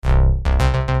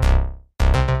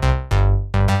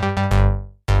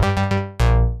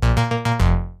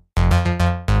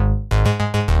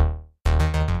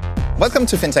Welcome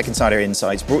to FinTech Insider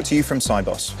Insights, brought to you from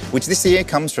SIBOS, which this year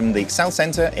comes from the Excel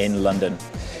Centre in London.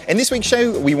 In this week's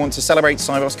show, we want to celebrate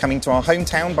SIBOS coming to our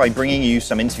hometown by bringing you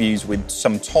some interviews with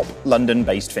some top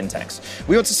London-based fintechs.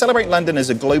 We want to celebrate London as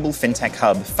a global fintech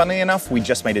hub. Funnily enough, we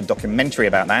just made a documentary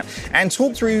about that and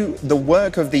talk through the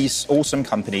work of these awesome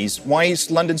companies, why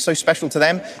is London so special to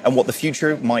them, and what the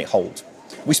future might hold.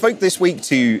 We spoke this week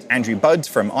to Andrew Budd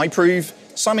from iProve,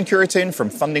 Simon Curitin from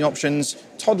Funding Options,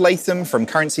 Todd Latham from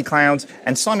Currency Cloud,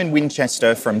 and Simon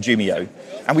Winchester from Jumio.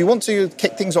 And we want to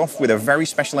kick things off with a very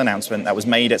special announcement that was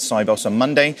made at SIBOS on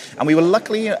Monday, and we were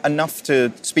lucky enough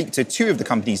to speak to two of the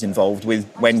companies involved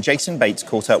when Jason Bates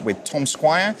caught up with Tom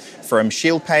Squire from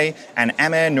ShieldPay and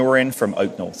Amer Nourin from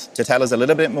Oak North to tell us a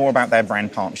little bit more about their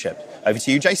brand partnership. Over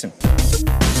to you, Jason.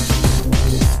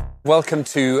 Welcome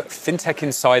to FinTech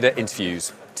Insider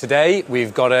Interviews. Today,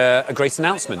 we've got a great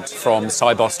announcement from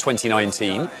SIBOS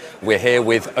 2019. We're here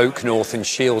with Oak North and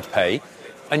ShieldPay,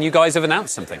 and you guys have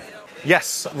announced something.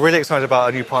 Yes, really excited about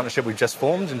a new partnership we've just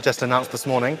formed and just announced this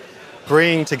morning,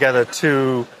 bringing together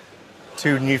two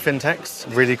new fintechs,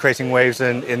 really creating waves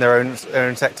in their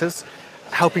own sectors,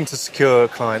 helping to secure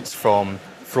clients from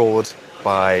fraud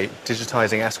by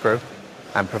digitizing escrow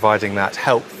and providing that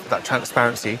help, that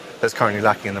transparency that's currently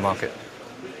lacking in the market.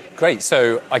 Great.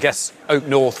 So I guess Oak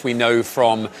North we know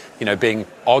from, being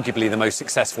arguably the most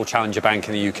successful challenger bank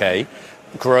in the UK,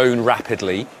 grown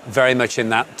rapidly, very much in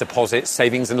that deposit,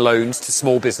 savings and loans to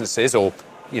small businesses or,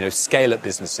 scale-up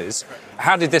businesses.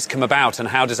 How did this come about, and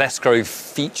how does escrow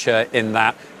feature in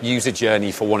that user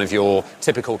journey for one of your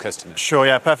typical customers? Sure,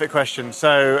 yeah, perfect question.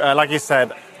 So, like you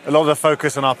said, a lot of the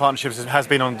focus on our partnerships has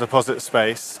been on the deposit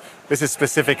space. This is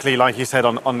specifically, like you said,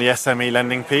 on the SME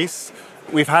lending piece.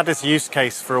 We've had this use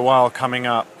case for a while coming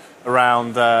up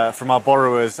around from our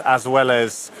borrowers as well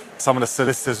as some of the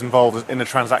solicitors involved in the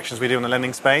transactions we do in the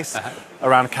lending space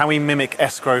around can we mimic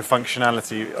escrow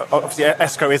functionality. Obviously,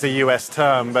 escrow is a US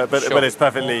term, but it's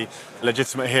perfectly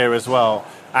legitimate here as well.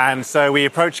 And so we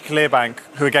approached Clearbank,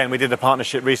 who again we did a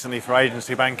partnership recently for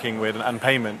agency banking with and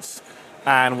payments.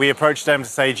 And we approached them to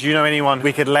say, do you know anyone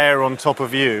we could layer on top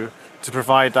of you to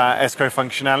provide that escrow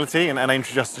functionality, and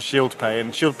introduced to ShieldPay.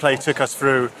 And ShieldPay took us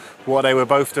through what they were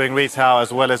both doing retail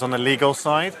as well as on the legal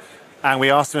side. And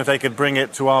we asked them if they could bring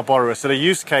it to our borrowers. So the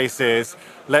use case is,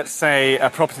 let's say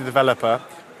a property developer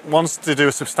wants to do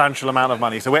a substantial amount of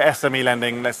money. So we're SME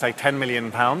lending, let's say £10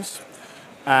 million.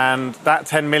 And that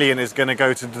 10 million is going to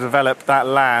go to develop that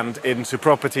land into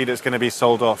property that's going to be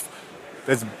sold off.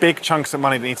 There's big chunks of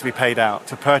money that need to be paid out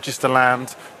to purchase the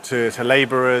land, to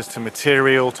labourers, to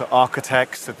material, to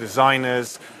architects, to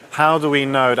designers. How do we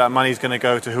know that money's going to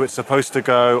go to who it's supposed to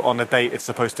go on the date it's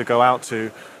supposed to go out to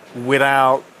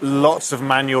without lots of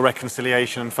manual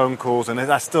reconciliation and phone calls? And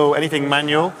that's still, anything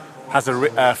manual has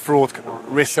a fraud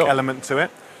risk element to it.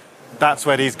 That's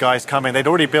where these guys come in. They'd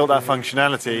already built that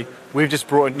functionality. We've just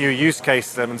brought a new use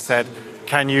case to them and said,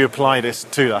 can you apply this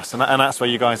to us? And that's where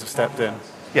you guys have stepped in.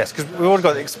 Yes, because we've all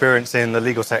got experience in the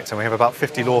legal sector. We have about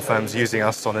 50 law firms using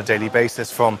us on a daily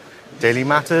basis, from daily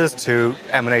matters to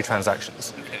M&A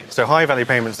transactions. So high-value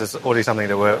payments is already something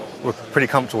that we're pretty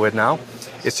comfortable with now.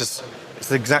 It's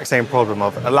the exact same problem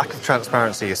of a lack of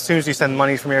transparency. As soon as you send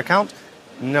money from your account,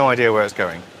 no idea where it's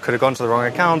going. Could have gone to the wrong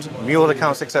account, mule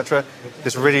accounts, etc.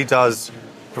 This really does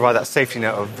provide that safety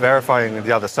net of verifying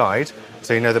the other side,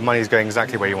 so you know the money is going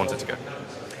exactly where you want it to go.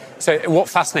 So what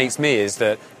fascinates me is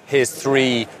that here's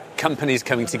three companies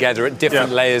coming together at different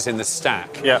layers in the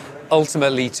stack,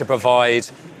 ultimately to provide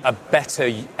a better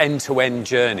end-to-end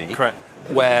journey. Correct.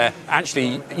 Where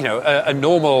actually, a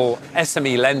normal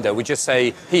SME lender would just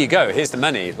say, here you go, here's the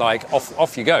money, like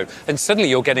off you go. And suddenly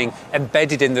you're getting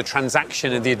embedded in the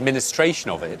transaction and the administration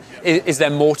of it. Is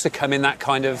there more to come in that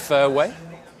kind of way?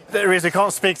 There is. I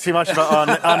can't speak too much about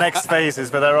our next phases,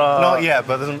 but there are... Not yet,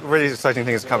 but there's some really exciting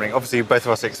things coming. Obviously, both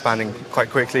of us are expanding quite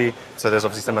quickly, so there's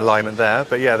obviously some alignment there.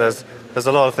 But yeah, there's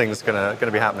a lot of things going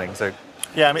to be happening. So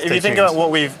yeah, I mean, if you think about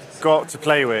what we've got to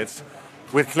play with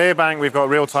Clearbank, we've got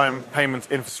real-time payment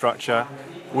infrastructure.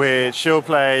 With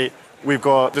ShieldPay, we've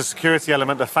got the security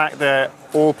element, the fact that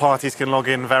all parties can log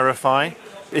in, verify.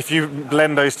 If you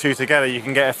blend those two together, you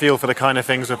can get a feel for the kind of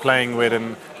things we're playing with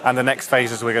and the next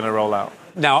phases we're going to roll out.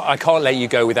 Now, I can't let you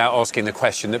go without asking the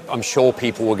question that I'm sure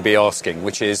people will be asking,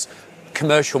 which is,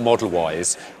 commercial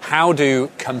model-wise, how do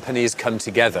companies come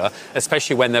together,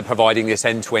 especially when they're providing this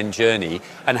end-to-end journey,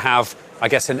 and have, I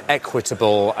guess, an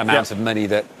equitable amount of money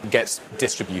that gets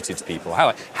distributed to people?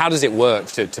 How does it work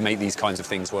to make these kinds of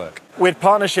things work? With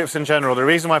partnerships in general, the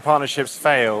reason why partnerships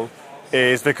fail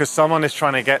is because someone is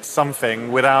trying to get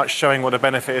something without showing what the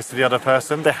benefit is to the other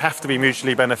person. They have to be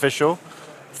mutually beneficial.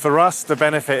 For us, the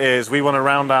benefit is we want to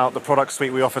round out the product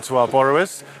suite we offer to our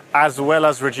borrowers, as well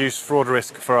as reduce fraud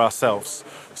risk for ourselves.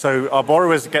 So our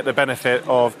borrowers get the benefit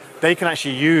of they can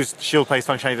actually use Shield Pay's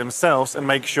functionality themselves and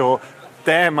make sure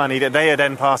their money that they are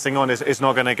then passing on is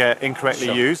not going to get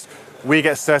incorrectly used. We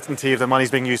get certainty if the money's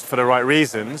being used for the right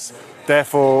reasons.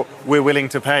 Therefore, we're willing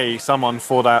to pay someone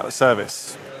for that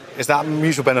service. It's that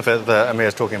mutual benefit that Amir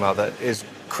is talking about that is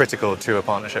critical to a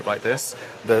partnership like this.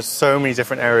 There's so many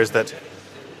different areas that,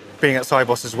 being at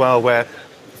SIBOS as well, where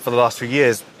for the last few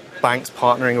years, banks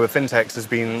partnering with fintechs has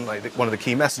been like one of the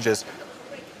key messages.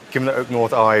 Given that Oak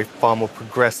North are a far more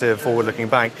progressive, forward-looking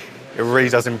bank, it really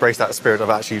does embrace that spirit of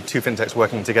actually two fintechs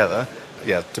working together,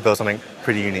 to build something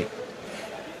pretty unique.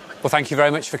 Well, thank you very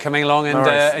much for coming along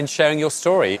and sharing your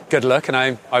story. Good luck, and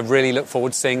I really look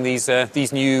forward to seeing these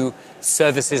new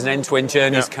services and end-to-end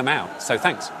journeys come out. So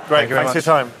thanks. Great, thanks for your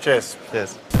time. Cheers.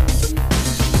 Cheers.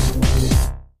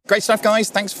 Great stuff, guys.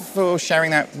 Thanks for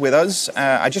sharing that with us.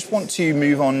 I just want to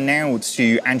move on now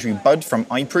to Andrew Budd from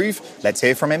iProve. Let's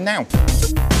hear from him now.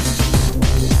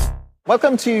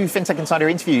 Welcome to FinTech Insider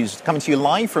Interviews, coming to you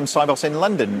live from SIBOS in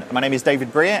London. My name is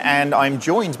David Breer, and I'm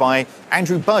joined by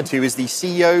Andrew Budd, who is the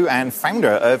CEO and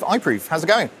founder of iProve. How's it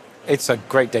going? It's a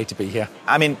great day to be here.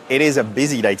 I mean, it is a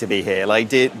busy day to be here. Like,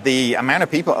 the amount of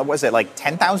people, was it like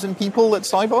 10,000 people at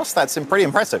SIBOS? That's pretty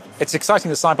impressive. It's exciting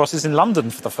that SIBOS is in London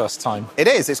for the first time. It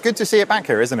is. It's good to see it back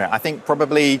here, isn't it? I think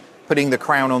probably putting the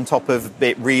crown on top of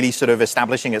it, really sort of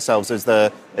establishing itself as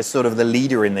sort of the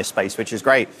leader in this space, which is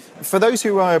great. For those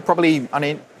who are probably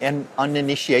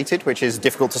uninitiated, which is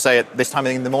difficult to say at this time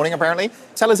in the morning, apparently,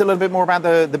 tell us a little bit more about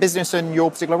the business and your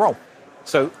particular role.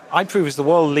 So iProve is the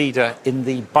world leader in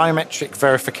the biometric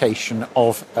verification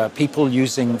of people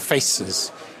using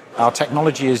faces. Our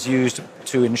technology is used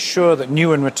to ensure that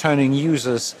new and returning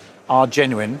users are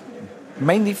genuine,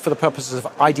 mainly for the purposes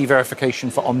of ID verification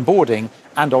for onboarding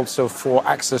and also for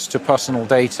access to personal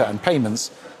data and payments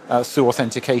through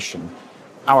authentication.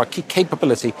 Our key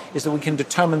capability is that we can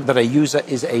determine that a user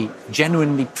is a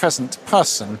genuinely present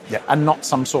person and not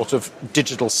some sort of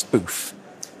digital spoof.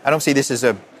 And obviously this is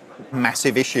a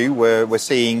massive issue. We're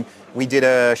seeing, we did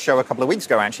a show a couple of weeks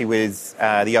ago actually with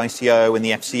the ICO and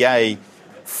the FCA,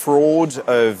 fraud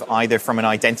of either from an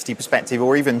identity perspective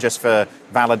or even just for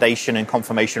validation and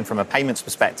confirmation from a payments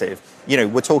perspective. You know,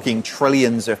 we're talking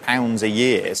trillions of pounds a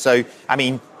year. So, I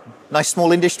mean, nice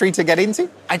small industry to get into.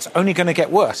 It's only going to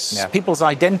get worse. Yeah. People's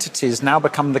identities now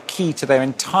become the key to their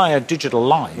entire digital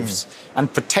lives,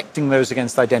 and protecting those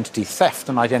against identity theft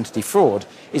and identity fraud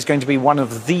is going to be one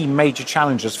of the major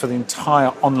challenges for the entire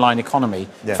online economy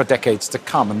for decades to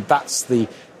come, and that's the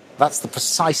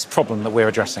precise problem that we're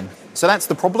addressing. So that's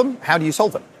the problem. How do you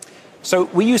solve it? So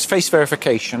we use face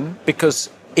verification because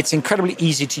it's incredibly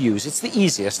easy to use. It's the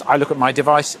easiest. I look at my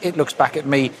device, it looks back at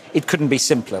me. It couldn't be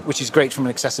simpler, which is great from an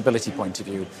accessibility point of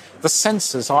view. The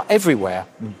sensors are everywhere.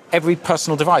 Every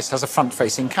personal device has a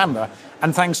front-facing camera,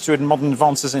 and thanks to modern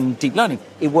advances in deep learning,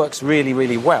 it works really,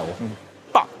 really well.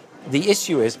 But the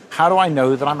issue is, how do I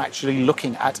know that I'm actually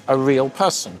looking at a real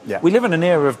person? We live in an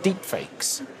era of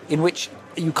deepfakes in which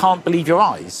you can't believe your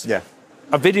eyes.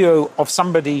 A video of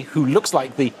somebody who looks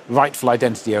like the rightful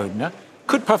identity owner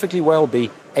could perfectly well be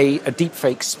a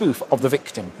deepfake spoof of the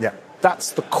victim.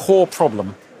 That's the core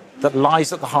problem that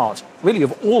lies at the heart, really,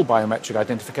 of all biometric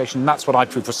identification, and that's what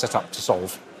iProve was set up to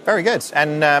solve. Very good.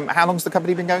 And how long's the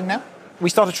company been going now? We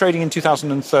started trading in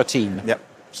 2013.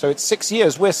 So it's 6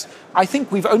 years. I think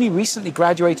we've only recently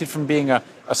graduated from being a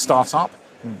startup.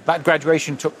 That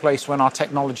graduation took place when our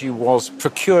technology was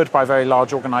procured by very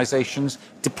large organizations,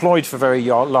 deployed for very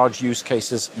large use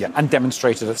cases, and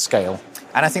demonstrated at scale.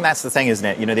 And I think that's the thing, isn't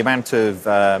it? You know, the amount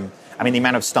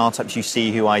of startups you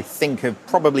see who I think have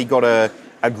probably got a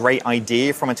great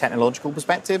idea from a technological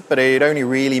perspective, but it only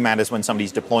really matters when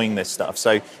somebody's deploying this stuff.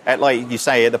 So, like you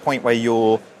say, at the point where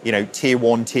you're, tier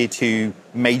 1, tier 2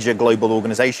 major global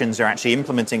organizations are actually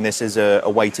implementing this as a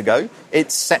way to go,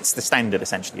 it sets the standard,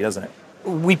 essentially, doesn't it?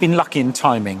 We've been lucky in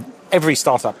timing. Every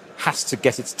startup has to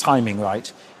get its timing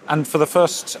right. And for the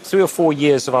first 3 or 4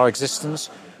 years of our existence,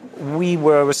 we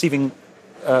were receiving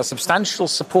substantial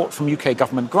support from UK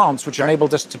government grants, which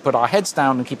enabled us to put our heads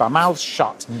down and keep our mouths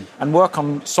shut and work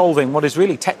on solving what is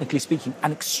really, technically speaking,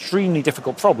 an extremely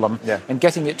difficult problem and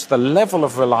getting it to the level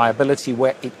of reliability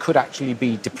where it could actually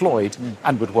be deployed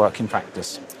and would work in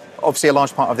practice. Obviously, a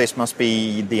large part of this must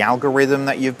be the algorithm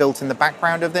that you've built in the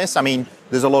background of this. I mean,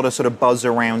 there's a lot of sort of buzz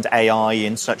around AI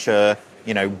in such a,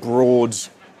 broad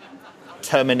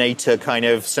Terminator kind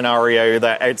of scenario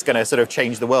that it's going to sort of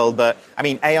change the world. But I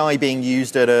mean, AI being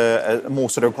used at a more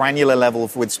sort of granular level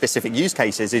with specific use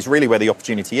cases is really where the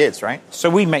opportunity is, right? So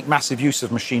we make massive use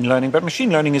of machine learning, but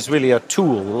machine learning is really a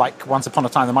tool, like once upon a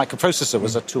time the microprocessor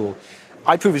was a tool.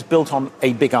 iProve is built on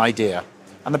a big idea.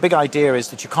 And the big idea is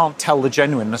that you can't tell the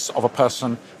genuineness of a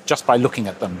person just by looking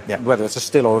at them, whether it's a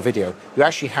still or a video. You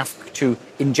actually have to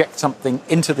inject something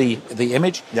into the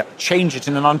image, change it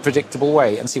in an unpredictable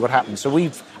way, and see what happens.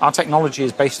 So our technology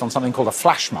is based on something called a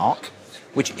flash mark,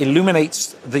 which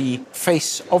illuminates the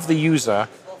face of the user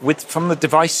from the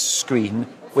device screen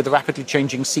with a rapidly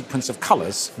changing sequence of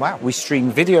colors. Wow. We stream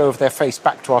video of their face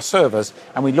back to our servers,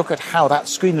 and we look at how that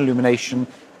screen illumination,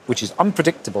 which is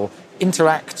unpredictable,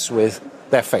 interacts with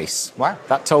their face. Wow.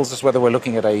 That tells us whether we're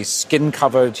looking at a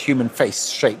skin-covered, human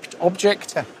face-shaped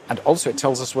object, and also it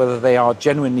tells us whether they are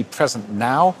genuinely present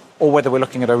now or whether we're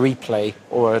looking at a replay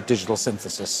or a digital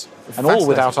synthesis. And all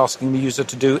without asking the user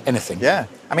to do anything. Yeah.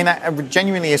 I mean, that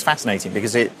genuinely is fascinating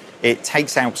because it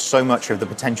takes out so much of the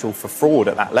potential for fraud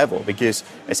at that level, because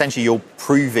essentially you're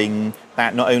proving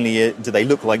that not only do they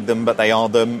look like them, but they are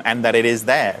them, and that it is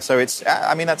there. So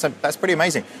that's pretty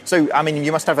amazing. So, I mean,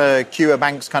 you must have a queue of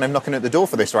banks kind of knocking at the door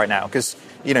for this right now, because,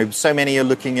 so many are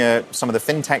looking at some of the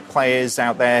fintech players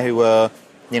out there who are,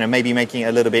 maybe making it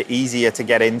a little bit easier to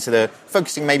get into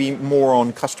focusing maybe more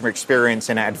on customer experience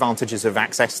and advantages of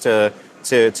access to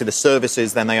the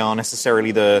services than they are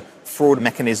necessarily the fraud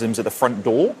mechanisms at the front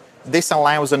door. This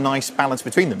allows a nice balance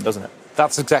between them, doesn't it?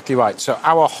 That's exactly right. So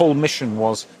our whole mission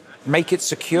was make it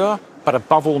secure, but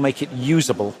above all, make it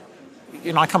usable.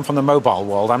 I come from the mobile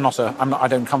world. I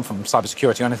don't come from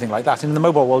cybersecurity or anything like that. In the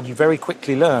mobile world, you very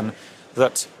quickly learn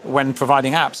that when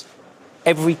providing apps,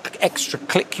 every extra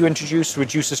click you introduce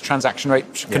reduces transaction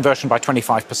rate conversion by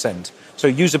 25%.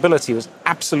 So usability was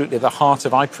absolutely at the heart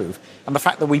of iProve. And the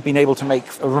fact that we've been able to make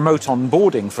a remote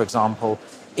onboarding, for example,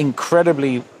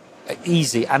 incredibly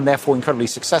easy and therefore incredibly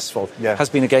successful has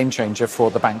been a game changer for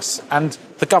the banks and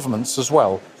the governments as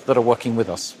well that are working with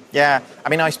us. Yeah, I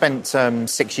mean, I spent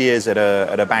 6 years at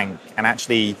a bank, and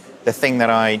actually the thing that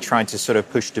I tried to sort of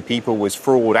push to people was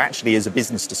fraud actually is a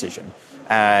business decision.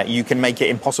 You can make it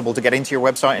impossible to get into your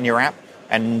website and your app,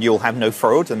 and you'll have no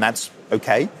fraud, and that's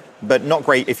okay, but not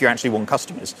great if you actually want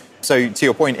customers. So to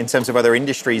your point, in terms of other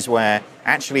industries where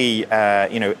actually,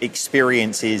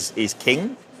 experience is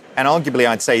king, and arguably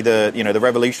I'd say the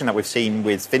revolution that we've seen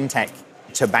with fintech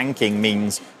to banking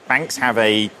means banks have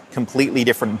a completely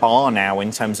different bar now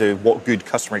in terms of what good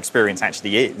customer experience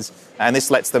actually is. And this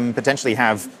lets them potentially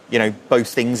have, both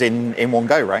things in one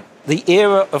go, right? The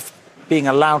era of being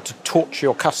allowed to torture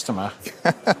your customer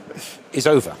is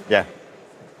over. Yeah.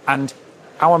 And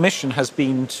our mission has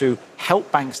been to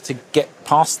help banks to get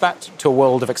past that to a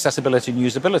world of accessibility and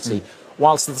usability,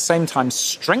 whilst at the same time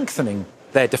strengthening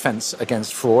their defense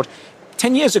against fraud.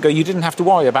 10 years ago, you didn't have to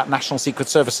worry about national secret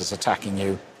services attacking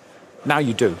you. Now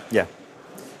you do. Yeah.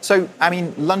 So, I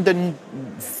mean, London,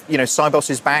 SIBOS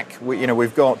is back.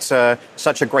 We've got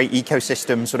such a great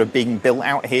ecosystem sort of being built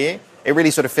out here. It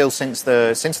really sort of feels since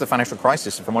the financial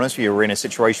crisis, if I'm honest with you, we're in a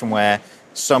situation where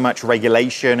so much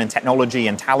regulation and technology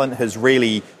and talent has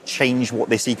really changed what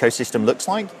this ecosystem looks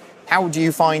like. How do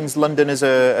you find London as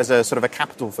a sort of a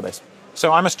capital for this?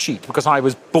 So I must cheat because I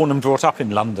was born and brought up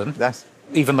in London,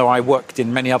 even though I worked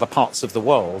in many other parts of the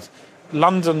world.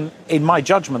 London, in my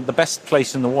judgment, the best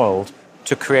place in the world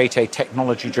to create a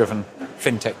technology-driven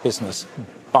fintech business,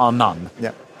 bar none.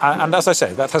 Yeah. And as I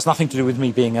say, that has nothing to do with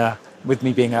me being a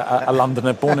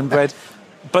Londoner, born and bred.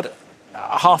 But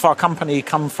half our company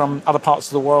come from other parts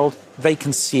of the world. They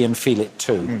can see and feel it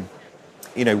too.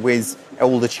 With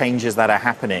all the changes that are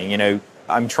happening,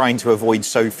 I'm trying to avoid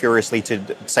so furiously to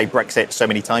say Brexit so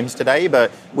many times today,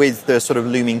 but with the sort of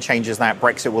looming changes that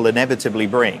Brexit will inevitably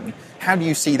bring, how do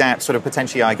you see that sort of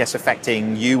potentially, I guess,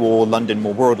 affecting you or London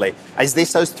more broadly? Is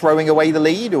this us throwing away the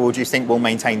lead, or do you think we'll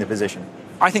maintain the position?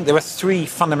 I think there are three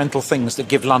fundamental things that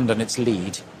give London its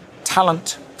lead: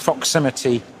 talent,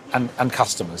 proximity, and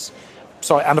customers.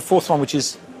 And a fourth one, which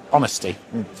is honesty.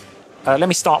 Let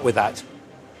me start with that.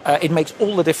 It makes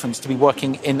all the difference to be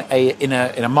working in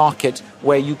a market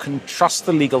where you can trust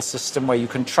the legal system, where you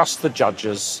can trust the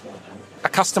judges. A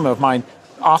customer of mine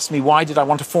asked me, why did I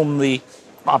want to form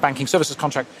our banking services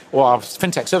contract or our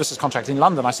fintech services contract in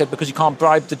London? I said, because you can't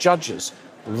bribe the judges.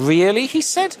 Really? He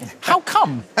said. How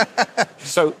come?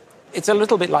 So it's a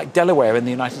little bit like Delaware in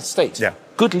the United States. Yeah.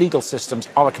 Good legal systems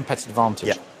are a competitive advantage.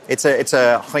 Yeah. It's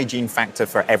a hygiene factor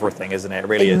for everything, isn't it? It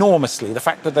really enormously. is. The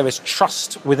fact that there is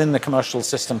trust within the commercial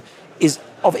system is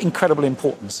of incredible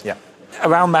importance. Yeah.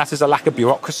 Around that is a lack of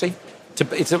bureaucracy.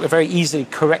 It's very easily,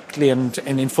 correctly, and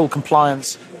in full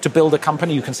compliance to build a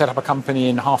company. You can set up a company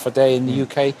in half a day in the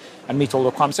UK and meet all the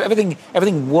requirements. So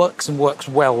everything works and works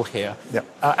well here. Yep.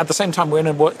 At the same time, we're in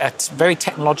a very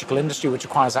technological industry which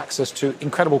requires access to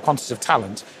incredible quantities of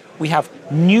talent. We have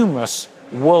numerous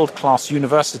world-class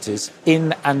universities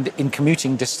in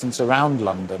commuting distance around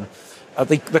London.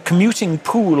 The commuting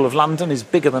pool of London is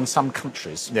bigger than some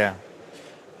countries. Yeah.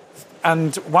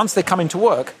 And once they come into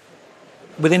work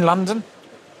within London,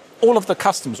 all of the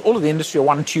customers, all of the industry are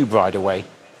one tube ride away.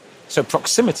 So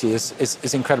proximity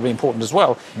is incredibly important as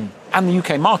well. And the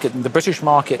UK market, and the British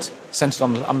market centred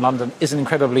on London, is an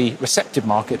incredibly receptive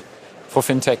market for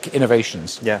fintech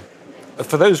innovations. Yeah.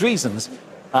 For those reasons,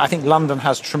 I think London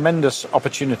has tremendous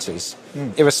opportunities,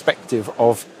 irrespective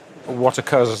of what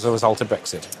occurs as a result of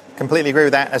Brexit. Completely agree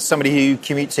with that. As somebody who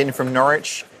commutes in from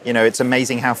Norwich, it's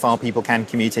amazing how far people can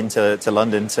commute into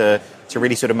London to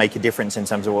really sort of make a difference in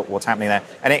terms of what's happening there.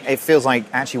 And it feels like,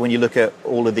 actually, when you look at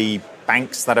all of the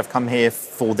banks that have come here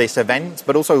for this event,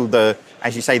 but also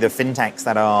as you say, the fintechs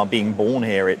that are being born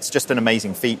here, it's just an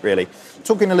amazing feat, really.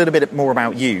 Talking a little bit more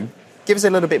about you, give us a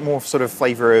little bit more sort of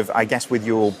flavour of, I guess, with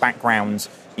your background,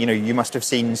 you must have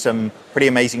seen some pretty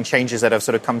amazing changes that have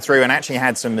sort of come through and actually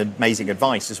had some amazing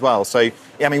advice as well. So,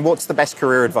 what's the best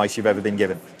career advice you've ever been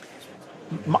given?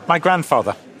 My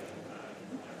grandfather,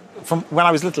 from when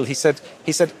I was little, he said,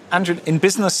 Andrew, in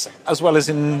business as well as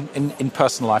in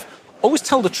personal life, always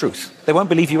tell the truth. They won't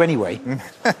believe you anyway.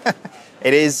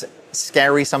 It is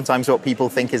scary sometimes what people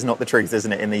think is not the truth,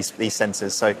 isn't it, in these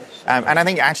senses. So, and I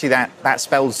think actually that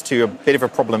spells to a bit of a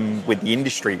problem with the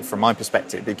industry from my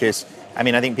perspective, because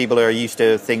I think people are used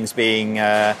to things being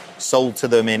sold to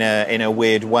them in a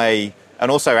weird way.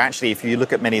 And also, actually, if you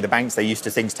look at many of the banks, they're used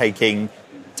to things taking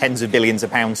tens of billions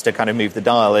of pounds to kind of move the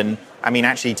dial. And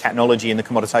actually, technology and the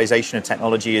commoditization of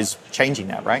technology is changing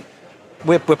that, right?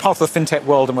 We're part of the fintech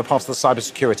world and we're part of the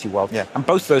cybersecurity world. Yeah. And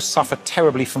both those suffer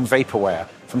terribly from vaporware,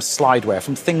 from slideware,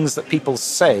 from things that people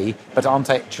say but aren't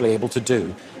actually able to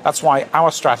do. That's why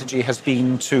our strategy has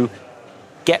been to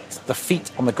get the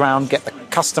feet on the ground, get the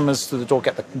customers through the door,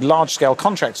 get the large-scale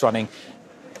contracts running,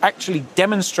 actually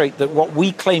demonstrate that what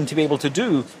we claim to be able to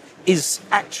do is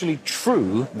actually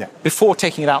true before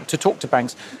taking it out to talk to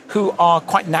banks who are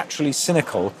quite naturally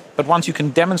cynical. But once you can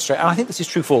demonstrate, and I think this is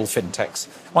true for all fintechs,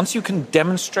 once you can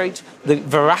demonstrate the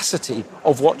veracity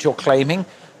of what you're claiming,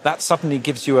 that suddenly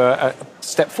gives you a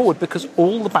step forward, because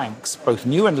all the banks, both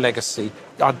new and legacy,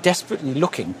 are desperately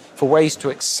looking for ways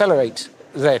to accelerate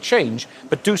their change,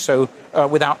 but do so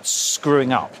without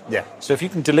screwing up. Yeah. So if you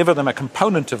can deliver them a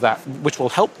component of that, which will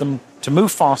help them to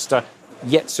move faster,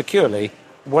 yet securely,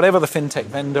 whatever the fintech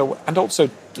vendor, and also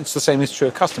it's the same is true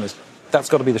of customers, that's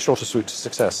got to be the shortest route to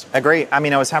success. Agree. I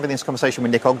was having this conversation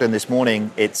with Nick Ogden this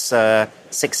morning. It's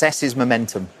success is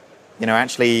momentum.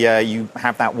 Actually, you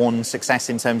have that one success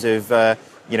in terms of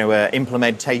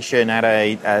implementation at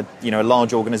a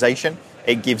large organisation.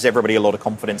 It gives everybody a lot of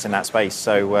confidence in that space,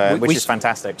 so which is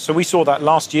fantastic. So we saw that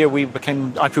last year.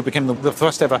 iProve became the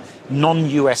first ever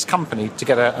non-US company to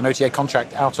get an OTA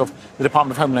contract out of the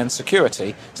Department of Homeland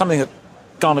Security, something that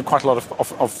garnered quite a lot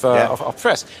of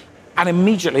press. And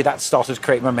immediately that started to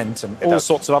create momentum. All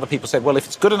sorts of other people said, well, if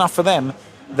it's good enough for them,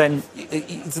 then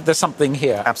there's something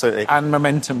here. Absolutely. And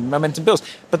momentum builds.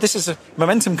 But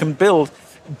momentum can build,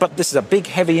 but this is a big,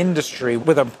 heavy industry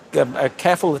with a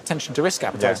careful attention to risk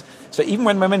appetite. Yeah. So even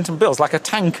when momentum builds, like a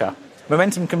tanker,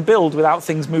 momentum can build without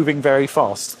things moving very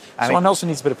fast. So one also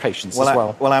needs a bit of patience as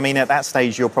well. Well, at that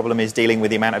stage, your problem is dealing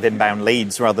with the amount of inbound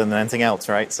leads rather than anything else,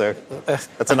 right? So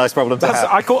that's a nice problem to have.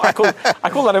 I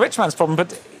call that a rich man's problem,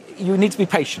 but you need to be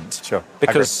patient. Sure.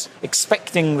 Because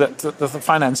expecting that the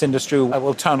finance industry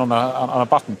will turn on a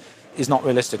button is not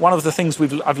realistic. One of the things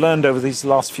I've learned over these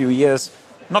last few years,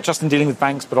 not just in dealing with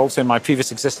banks, but also in my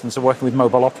previous existence of working with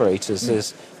mobile operators,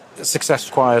 is success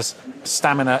requires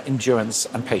stamina, endurance,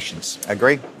 and patience.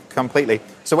 Agree, completely.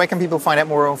 So where can people find out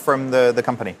more from the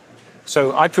company?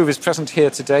 So iProve is present here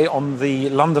today on the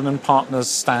London and Partners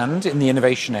stand in the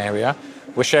innovation area.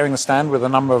 We're sharing the stand with a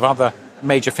number of other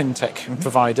major fintech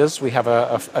providers. We have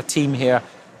a team here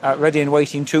ready and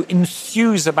waiting to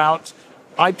enthuse about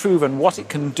iProve and what it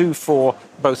can do for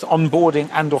both onboarding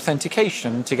and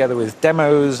authentication, together with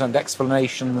demos and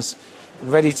explanations,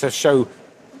 ready to show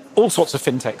all sorts of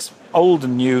fintechs, old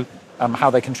and new,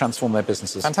 how they can transform their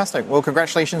businesses. Fantastic. Well,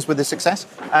 congratulations with the success.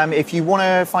 If you want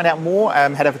to find out more,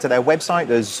 head over to their website.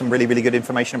 There's some really, really good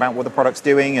information about what the product's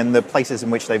doing and the places in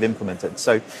which they've implemented.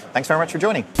 So thanks very much for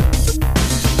joining.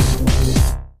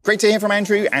 Great to hear from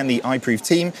Andrew and the iProve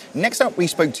team. Next up, we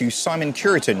spoke to Simon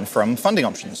Curitan from Funding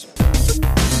Options.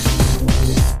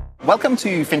 Welcome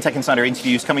to FinTech Insider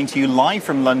Interviews, coming to you live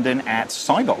from London at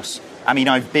SIBOS. I mean,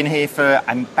 I've been here for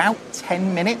about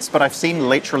 10 minutes, but I've seen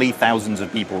literally thousands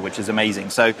of people, which is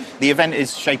amazing. So the event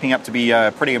is shaping up to be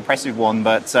a pretty impressive one,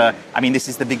 but I mean, this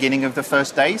is the beginning of the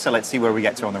first day, so let's see where we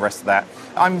get to on the rest of that.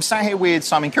 I'm sat here with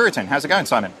Simon Curitan. How's it going,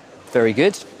 Simon? Very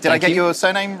good. Did I get your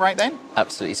surname right then?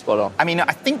 Absolutely spot on. I mean,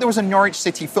 I think there was a Norwich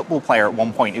City football player at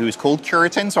one point who was called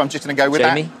Curitan, so I'm just going to go with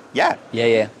Jamie? that.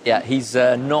 Yeah. He's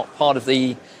not part of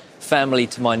the family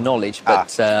to my knowledge,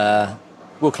 but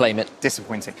we'll claim it.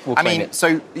 Disappointing. We'll claim it.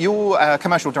 So you're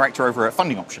commercial director over at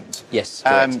Funding Options. Yes,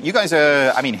 correct. You guys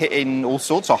are, hitting all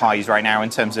sorts of highs right now in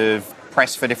terms of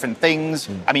press for different things.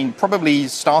 I mean, probably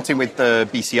starting with the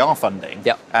BCR funding.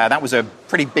 Yep. That was a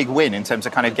pretty big win in terms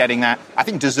of kind of getting that, I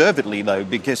think deservedly though,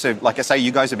 because of, like I say,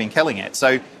 you guys have been killing it.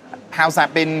 So how's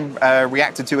that been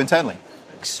reacted to internally?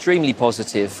 Extremely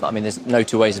positive. I mean, there's no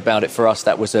two ways about it. For us,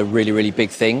 that was a really, really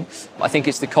big thing. I think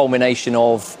it's the culmination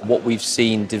of what we've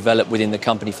seen develop within the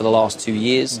company for the last 2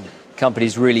 years.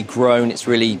 Company's really grown. It's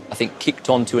really, I think, kicked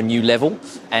on to a new level,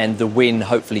 and the win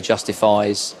hopefully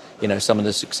justifies, some of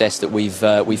the success that we've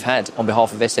had on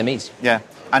behalf of SMEs. Yeah,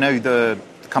 I know the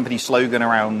company slogan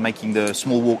around making the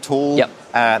small walk tall. Yep.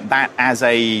 That as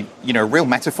a real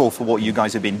metaphor for what you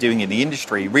guys have been doing in the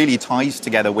industry really ties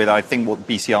together with, I think, what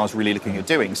BCR is really looking at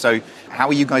doing. So how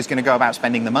are you guys going to go about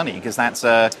spending the money? Because that's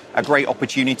a great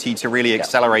opportunity to really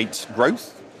accelerate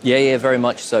growth. Yeah, very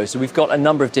much so. So we've got a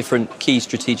number of different key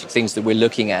strategic things that we're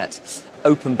looking at.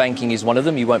 Open banking is one of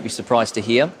them, you won't be surprised to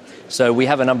hear. So we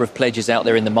have a number of pledges out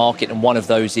there in the market, and one of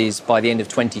those is by the end of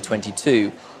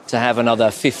 2022 to have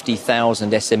another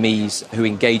 50,000 SMEs who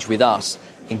engage with us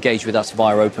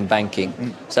via open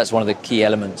banking. So that's one of the key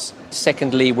elements.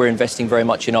 Secondly, we're investing very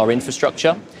much in our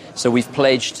infrastructure. So we've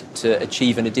pledged to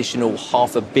achieve an additional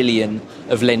 $500 million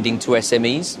of lending to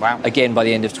SMEs. Wow. Again, by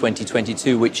the end of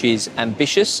 2022, which is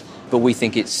ambitious, but we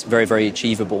think it's very, very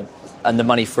achievable. And the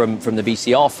money from the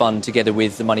BCR fund, together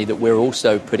with the money that we're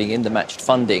also putting in, the matched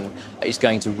funding, is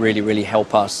going to really, really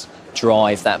help us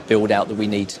drive that build out that we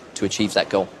need to achieve that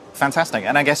goal. Fantastic.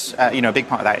 And I guess, a big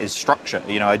part of that is structure.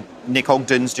 Nick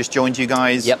Ogden's just joined you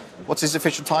guys. Yep. What's his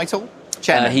official title?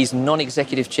 Chairman? He's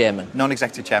non-executive chairman.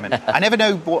 Non-executive chairman. I never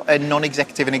know what a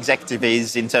non-executive and executive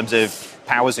is in terms of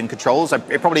powers and controls.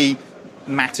 It probably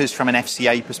matters from an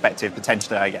FCA perspective,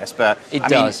 potentially, I guess. But it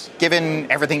does. Given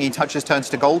everything he touches turns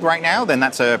to gold right now, then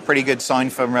that's a pretty good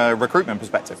sign from a recruitment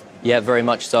perspective. Yeah, very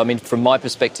much so. I mean, from my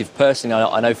perspective personally,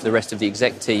 I know for the rest of the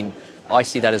exec team, I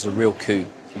see that as a real coup.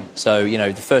 So,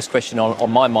 the first question on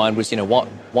my mind was,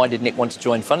 why did Nick want to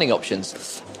join Funding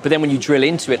Options? But then when you drill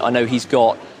into it, I know he's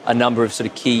got a number of sort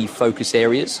of key focus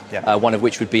areas, one of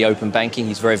which would be open banking.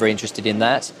 He's very, very interested in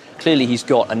that. Clearly, he's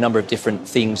got a number of different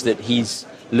things that he's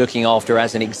looking after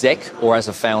as an exec or as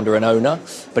a founder and owner,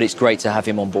 but it's great to have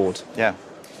him on board. Yeah.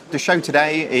 The show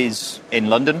today is in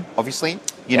London, obviously.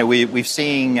 We've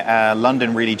seen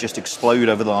London really just explode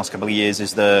over the last couple of years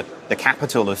as the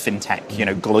capital of fintech,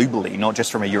 globally, not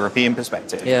just from a European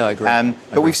perspective. Yeah, I agree.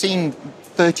 But we've seen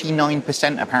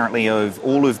 39% apparently of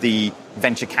all of the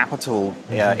venture capital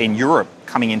in Europe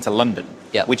coming into London,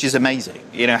 which is amazing.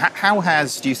 How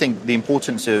do you think the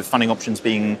importance of Funding Options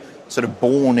being sort of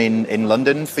born in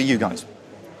London for you guys?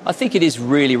 I think it is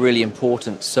really, really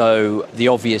important. So the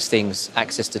obvious things,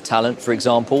 access to talent, for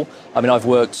example. I mean, I've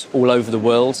worked all over the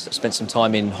world, spent some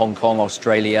time in Hong Kong,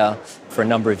 Australia for a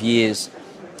number of years.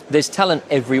 There's talent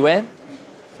everywhere.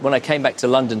 When I came back to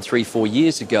London 3-4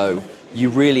 years ago, you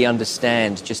really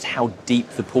understand just how deep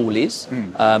the pool is.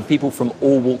 People from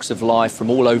all walks of life,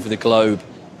 from all over the globe.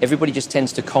 Everybody just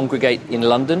tends to congregate in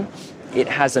London. It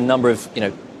has a number of,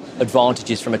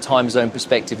 advantages from a time zone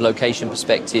perspective, location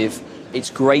perspective. It's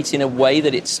great in a way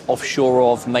that it's offshore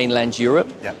of mainland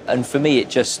Europe. Yeah. And for me,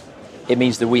 it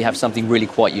means that we have something really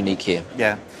quite unique here.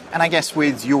 Yeah. And I guess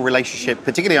with your relationship,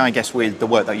 particularly I guess with the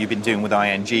work that you've been doing with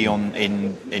ING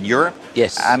in Europe.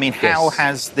 Yes. I mean, how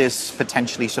has this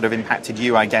potentially sort of impacted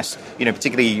you, I guess,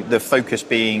 particularly the focus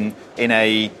being in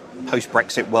a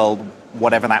post-Brexit world,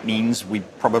 whatever that means, we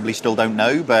probably still don't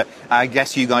know. But I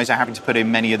guess you guys are having to put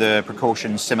in many of the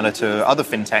precautions similar to other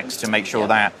fintechs to make sure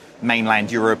that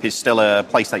mainland Europe is still a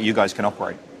place that you guys can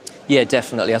operate. Yeah,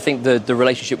 definitely. I think the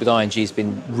relationship with ING has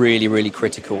been really, really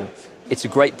critical. It's a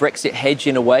great Brexit hedge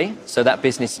in a way. So that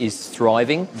business is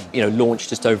thriving, launched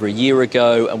just over a year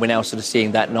ago, and we're now sort of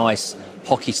seeing that nice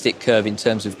hockey stick curve in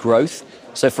terms of growth.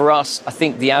 So for us, I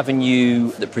think the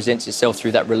avenue that presents itself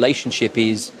through that relationship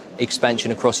is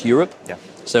expansion across Europe. Yeah.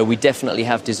 So we definitely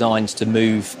have designs to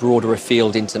move broader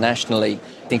afield internationally.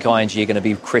 I think ING are going to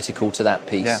be critical to that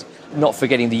piece. Yeah. Not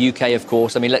forgetting the UK, of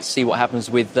course. I mean, let's see what happens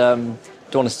with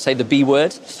don't want to say the B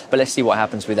word, but let's see what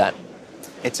happens with that.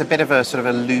 It's a bit of a sort of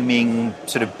a looming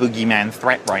sort of boogeyman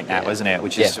threat right now, isn't it?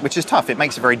 Which is tough. It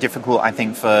makes it very difficult, I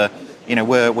think, for,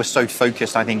 we're so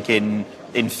focused, I think, in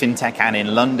fintech and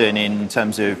in London in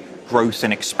terms of growth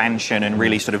and expansion and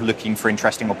really sort of looking for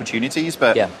interesting opportunities.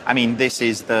 But I mean, this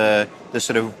is the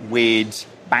sort of weird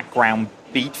background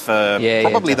beat for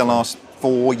probably the last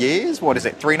 4 years. What is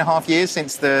it? 3.5 years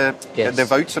since the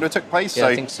vote sort of took place. Yeah,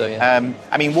 I think so. Yeah.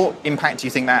 I mean, what impact do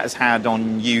you think that has had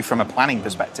on you from a planning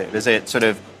perspective? Has it sort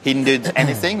of hindered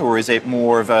anything, or is it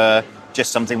more of a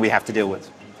just something we have to deal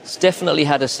with? It's definitely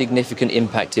had a significant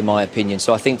impact, in my opinion.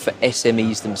 So I think for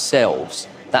SMEs themselves,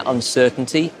 that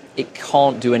uncertainty, it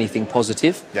can't do anything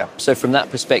positive. Yeah. So from that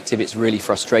perspective, it's really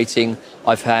frustrating.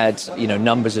 I've had,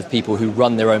 numbers of people who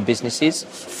run their own businesses,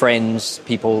 friends,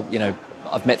 people,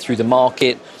 I've met through the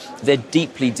market. They're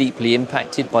deeply, deeply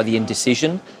impacted by the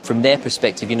indecision. From their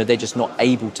perspective, they're just not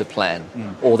able to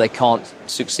plan, or they can't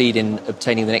succeed in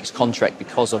obtaining the next contract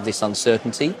because of this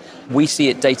uncertainty. We see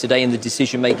it day to day in the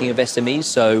decision-making of SMEs.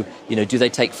 So, do they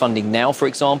take funding now, for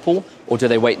example, or do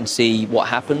they wait and see what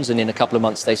happens and in a couple of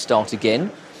months they start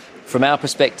again? From our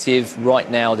perspective, right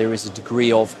now, there is a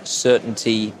degree of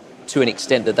certainty to an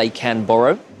extent that they can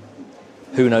borrow.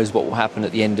 Who knows what will happen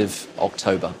at the end of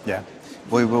October? Yeah.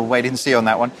 We will wait and see on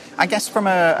that one. I guess from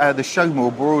the show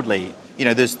more broadly,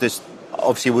 there's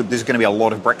obviously there's going to be a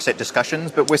lot of Brexit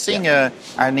discussions, but we're seeing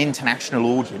an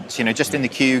international audience. Just in the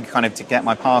queue, kind of to get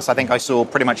my pass, I think I saw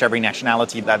pretty much every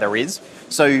nationality that there is.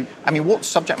 So, I mean, what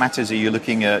subject matters are you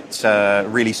looking at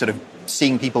really sort of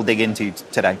seeing people dig into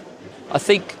today? I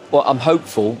think, I'm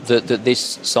hopeful that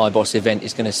this SIBOS event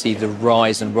is going to see the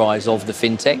rise of the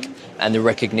fintech and the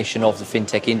recognition of the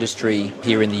fintech industry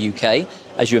here in the UK.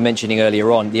 As you were mentioning earlier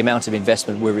on, the amount of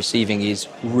investment we're receiving is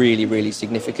really, really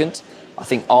significant. I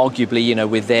think arguably,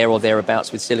 we're there or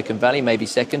thereabouts with Silicon Valley, maybe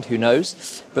second, who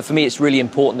knows. But for me, it's really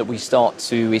important that we start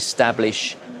to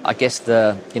establish, I guess,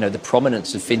 the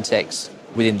prominence of fintechs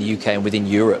within the UK and within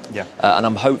Europe. Yeah. And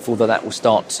I'm hopeful that will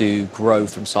start to grow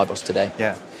from SIBOS today.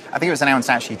 Yeah. I think it was announced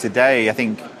actually today. I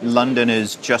think London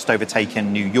has just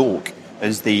overtaken New York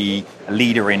as the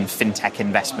leader in fintech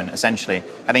investment, essentially.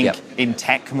 I think in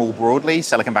tech more broadly,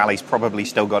 Silicon Valley's probably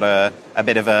still got a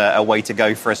bit of a way to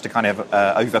go for us to kind of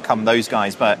overcome those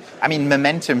guys. But, I mean,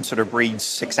 momentum sort of breeds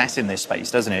success in this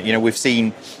space, doesn't it? We've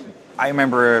seen... I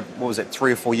remember,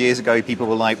 3 or 4 years ago, people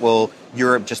were like, well,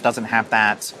 Europe just doesn't have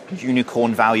that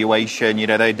unicorn valuation.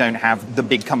 They don't have the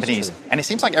big companies. And it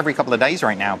seems like every couple of days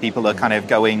right now, people are kind of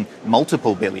going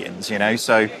multiple billions,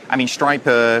 So, I mean, Stripe,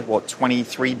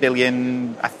 23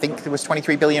 billion, I think there was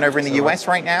 23 billion over in the US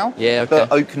right now. Yeah, okay.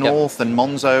 But Oak North and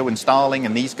Monzo and Starling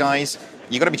and these guys,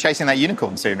 you got to be chasing that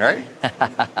unicorn soon, right?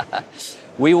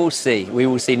 We will see.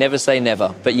 Never say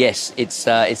never. But yes, it's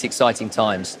exciting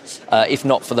times. If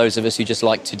not for those of us who just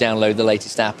like to download the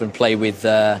latest app and play with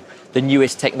the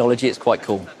newest technology, it's quite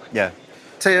cool. Yeah.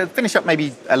 To finish up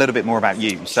maybe a little bit more about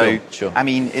you. So, Sure. I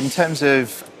mean, in terms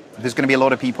of, there's going to be a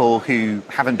lot of people who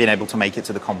haven't been able to make it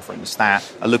to the conference that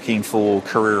are looking for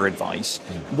career advice.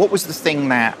 What was the thing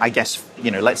that, I guess,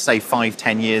 let's say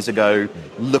 5-10 years ago,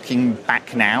 looking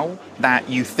back now, that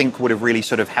you think would have really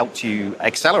sort of helped you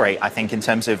accelerate, I think, in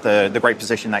terms of the great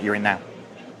position that you're in now?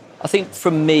 I think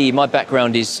for me, my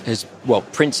background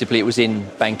principally it was in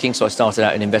banking. So I started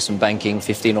out in investment banking,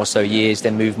 15 or so years,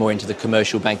 then moved more into the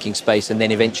commercial banking space, and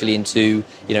then eventually into,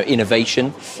 innovation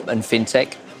and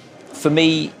fintech. For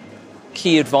me,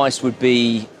 key advice would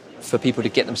be for people to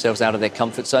get themselves out of their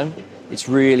comfort zone. It's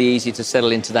really easy to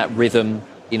settle into that rhythm,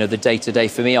 the day-to-day.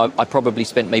 For me, I probably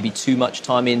spent maybe too much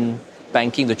time in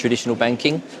banking, the traditional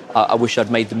banking. I wish I'd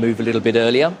made the move a little bit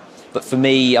earlier. But for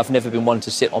me, I've never been one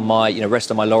to sit on my, rest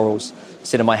on my laurels,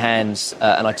 sit on my hands,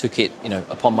 and I took it,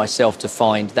 upon myself to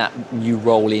find that new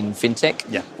role in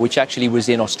fintech, which actually was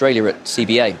in Australia at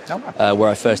CBA, where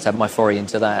I first had my foray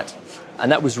into that.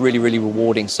 And that was really, really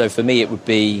rewarding. So for me, it would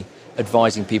be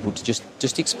advising people to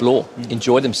just explore,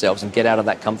 enjoy themselves and get out of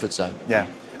that comfort zone. Yeah,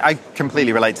 I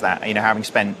completely relate to that. Having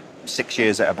spent 6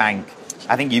 years at a bank,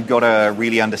 I think you've got to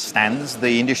really understand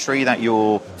the industry that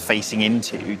you're facing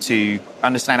into to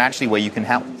understand actually where you can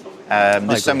help.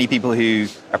 There's so many people who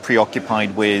are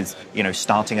preoccupied with,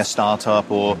 starting a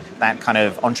startup or that kind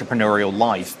of entrepreneurial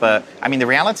life. But I mean, the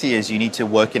reality is you need to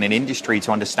work in an industry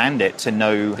to understand it, to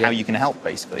know how you can help,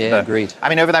 basically. Yeah, agreed. I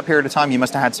mean, over that period of time, you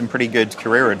must have had some pretty good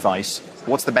career advice.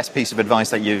 What's the best piece of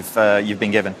advice that you've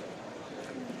been given?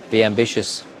 Be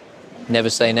ambitious. Never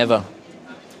say never.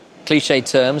 Cliche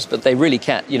terms, but they really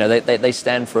can. They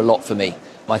stand for a lot for me.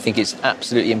 I think it's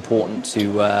absolutely important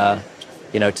to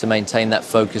maintain that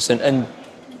focus and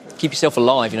keep yourself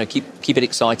alive. Keep it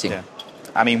exciting. Yeah.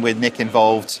 I mean, with Nick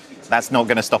involved, that's not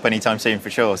going to stop anytime soon for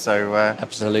sure. So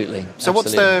Absolutely. So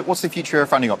Absolutely. what's the future of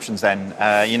funding options then?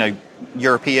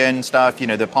 European stuff.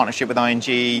 The partnership with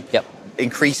ING. Yep.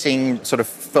 Increasing sort of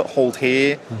foothold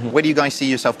here. Where do you guys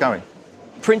see yourself going?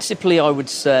 Principally, I would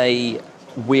say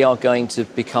we are going to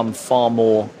become far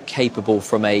more capable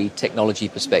from a technology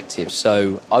perspective.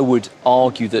 So I would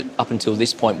argue that up until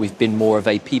this point, we've been more of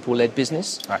a people-led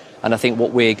business. Right. And I think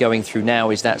what we're going through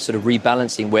now is that sort of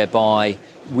rebalancing whereby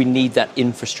we need that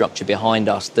infrastructure behind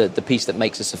us, the piece that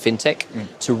makes us a fintech,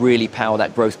 to really power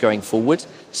that growth going forward.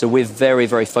 So we're very,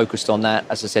 very focused on that.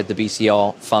 As I said, the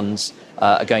BCR funds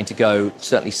are going to go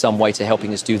certainly some way to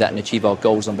helping us do that and achieve our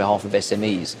goals on behalf of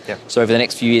SMEs. Yeah. So over the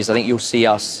next few years, I think you'll see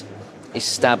us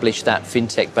establish that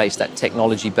fintech base, that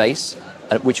technology base,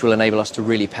 which will enable us to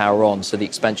really power on. So the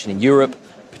expansion in Europe,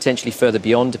 potentially further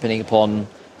beyond, depending upon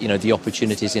the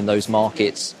opportunities in those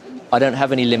markets. I don't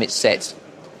have any limits set,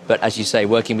 but as you say,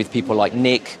 working with people like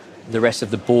Nick, the rest of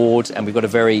the board, and we've got a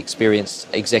very experienced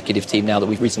executive team now that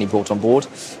we've recently brought on board.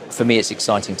 For me, it's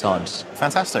exciting times.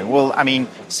 Fantastic. Well, I mean,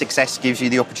 success gives you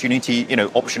the opportunity,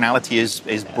 optionality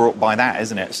is brought by that,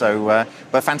 isn't it? So,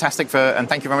 but fantastic and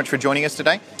thank you very much for joining us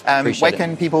today. Where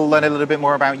can people learn a little bit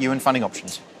more about you and Funding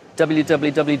Options?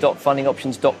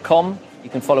 www.fundingoptions.com. You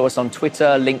can follow us on Twitter,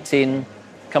 LinkedIn.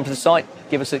 Come to the site,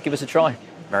 give us a try.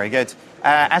 Very good.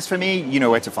 As for me, you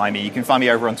know where to find me. You can find me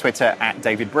over on Twitter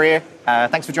 @David Breer.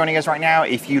 Thanks for joining us right now.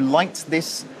 If you liked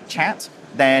this chat,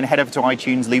 then head over to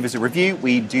iTunes, leave us a review.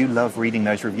 We do love reading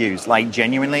those reviews. Like,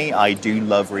 genuinely, I do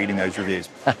love reading those reviews.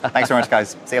 Thanks very much,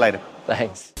 guys. See you later.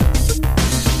 Thanks.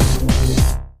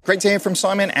 Great to hear from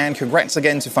Simon, and congrats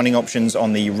again to Funding Options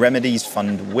on the Remedies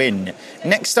Fund win.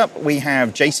 Next up, we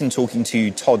have Jason talking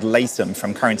to Todd Latham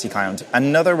from Currency Cloud,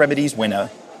 another Remedies winner.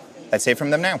 Let's hear from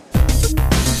them now.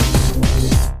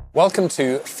 Welcome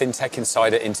to FinTech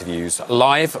Insider Interviews,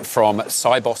 live from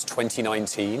SIBOS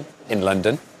 2019 in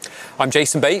London. I'm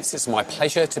Jason Bates. It's my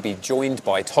pleasure to be joined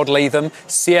by Todd Latham,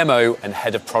 CMO and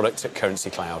Head of Product at Currency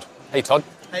Cloud. Hey, Todd.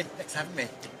 Hey, thanks for having me.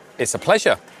 It's a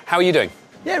pleasure. How are you doing?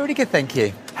 Yeah, really good, thank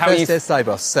you. How are you? First day at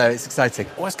SIBOS, so it's exciting.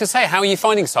 I was going to say, how are you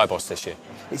finding SIBOS this year?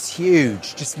 It's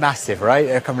huge, just massive, right?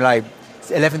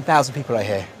 It's 11,000 people I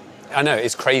hear. I know,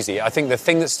 it's crazy. I think the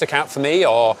thing that stuck out for me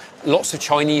are lots of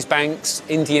Chinese banks,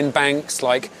 Indian banks,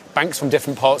 like banks from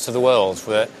different parts of the world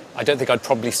that I don't think I'd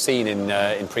probably seen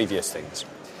in previous things.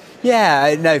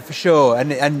 Yeah, no, for sure.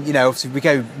 And obviously we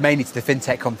go mainly to the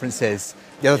fintech conferences.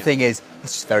 The other thing is,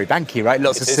 it's just very banky, right?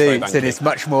 Lots of suits, and it's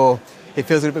much more, it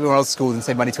feels a little bit more old school than,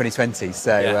 say, Money 2020.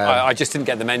 So I just didn't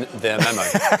get the memo.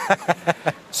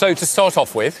 So to start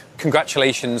off with,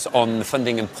 congratulations on the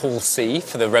funding in Pool C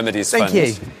for the Remedies Fund.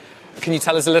 Thank you. Can you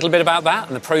tell us a little bit about that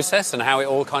and the process and how it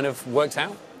all kind of worked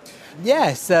out?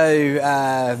 Yeah,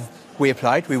 so we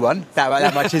applied, we won.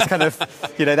 That much is kind of,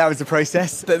 that was the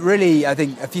process. But really, I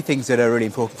think a few things that are really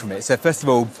important from it. So first of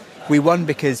all, we won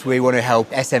because we want to help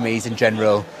SMEs in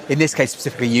general, in this case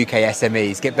specifically UK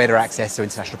SMEs, get better access to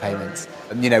international payments.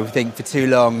 We think for too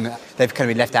long they've kind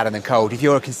of been left out in the cold. If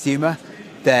you're a consumer,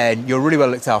 then you're really well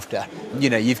looked after.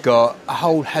 You've got a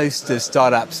whole host of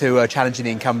startups who are challenging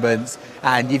the incumbents,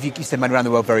 and you can send money around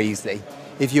the world very easily.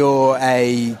 If you're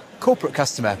a corporate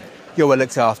customer, you're well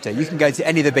looked after. You can go to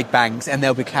any of the big banks and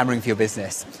they'll be clamouring for your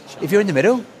business. If you're in the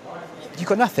middle, you've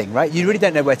got nothing, right? You really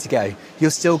don't know where to go.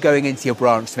 You're still going into your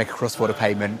branch to make a cross-border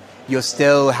payment. You're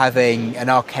still having an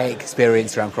archaic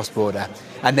experience around cross-border,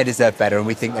 and they deserve better, and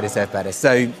we think they deserve better.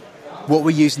 So what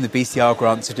we're using the BCR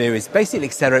grant to do is basically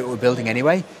accelerate what we're building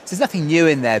anyway. So there's nothing new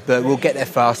in there, but we'll get there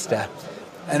faster.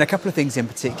 And a couple of things in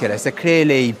particular. So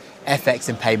clearly, FX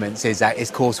and payments is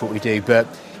core to what we do, but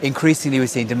increasingly we're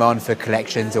seeing demand for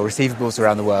collections or receivables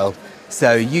around the world.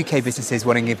 So UK businesses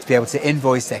wanting to be able to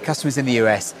invoice their customers in the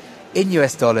US in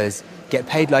US dollars, get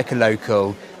paid like a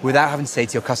local, without having to say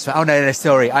to your customer, oh, no,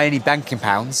 sorry, I only bank in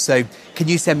pounds, so can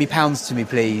you send me pounds to me,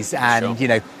 please? And,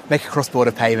 make a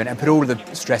cross-border payment and put all of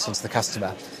the stress onto the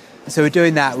customer. So we're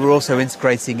doing that. We're also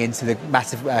integrating into the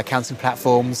massive accounting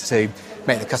platforms to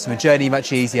make the customer journey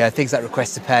much easier, things like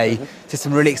request to pay, to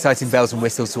some really exciting bells and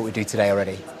whistles to what we do today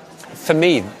already. For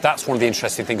me, that's one of the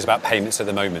interesting things about payments at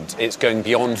the moment. It's going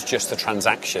beyond just the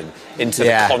transaction into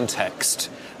the context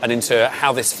and into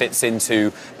how this fits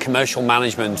into commercial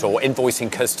management or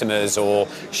invoicing customers or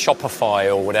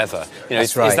Shopify or whatever.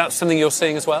 Is that something you're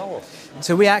seeing as well?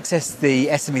 So we access the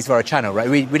SMEs via a channel, right?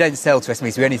 We don't sell to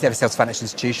SMEs, we only sell to financial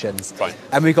institutions. Right.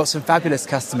 And we've got some fabulous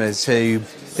customers who,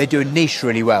 they do a niche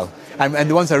really well. And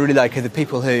the ones I really like are the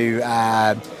people who,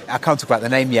 I can't talk about the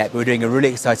name yet, but we're doing a really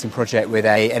exciting project with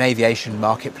an aviation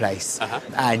marketplace.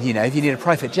 And, if you need a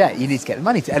private jet, you need to get the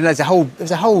money. And there's a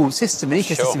whole system, an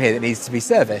ecosystem here that needs to be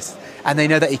serviced. And they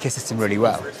know that ecosystem really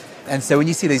well. And so when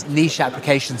you see these niche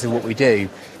applications of what we do,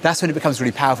 that's when it becomes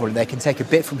really powerful, and they can take a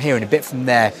bit from here and a bit from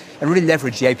there and really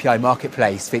leverage the API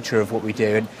marketplace feature of what we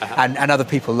do and other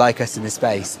people like us in the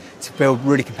space to build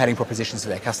really compelling propositions for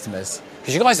their customers.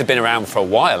 Because you guys have been around for a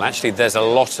while. Actually, there's a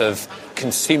lot of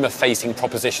consumer-facing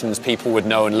propositions people would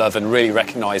know and love and really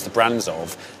recognise the brands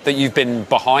of that you've been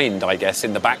behind, I guess,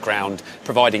 in the background,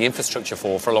 providing infrastructure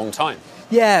for a long time.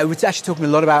 Yeah, we're actually talking a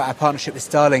lot about our partnership with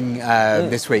Starling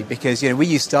this week because, we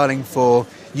use Starling for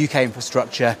UK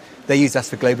infrastructure. They use us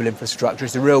for global infrastructure.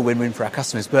 It's a real win-win for our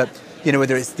customers. But,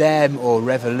 whether it's them or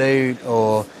Revolut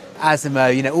or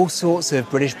Asimo, all sorts of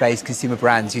British-based consumer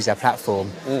brands use our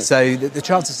platform. So the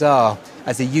chances are,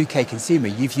 as a UK consumer,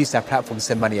 you've used our platform to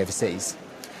send money overseas.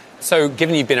 So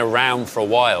given you've been around for a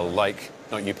while,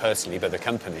 not you personally, but the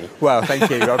company. Well, thank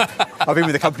you. I've been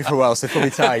with the company for a while, so probably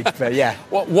tied, but yeah.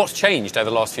 What's changed over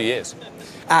the last few years?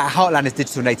 Heartland is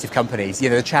digital native companies,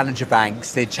 the challenger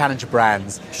banks, the challenger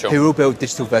brands, who all build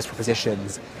digital-first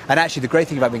propositions. And actually, the great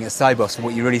thing about being at SIBOS, and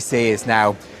what you really see is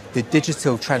now the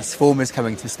digital transformers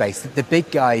coming to the space, the big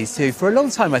guys who, for a long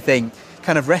time, I think,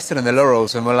 kind of rested on their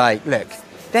laurels and were like, look,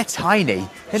 they're tiny.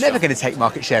 They're never going to take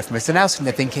market share from us. And now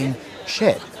they're thinking,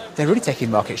 shit, they're really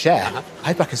taking market share. I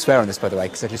hope I can swear on this, by the way,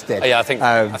 because I just did. Yeah, I think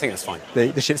that's fine.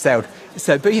 The ship sailed.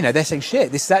 So, but they're saying,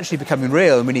 shit, this is actually becoming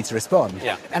real and we need to respond.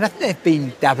 Yeah. And I think they've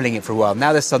been dabbling it for a while.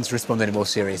 Now they're starting to respond in a more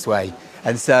serious way.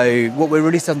 And so what we're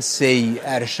really starting to see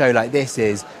at a show like this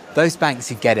is those banks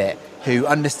who get it, who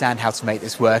understand how to make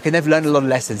this work, and they've learned a lot of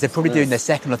lessons. They're probably doing their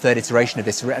second or third iteration of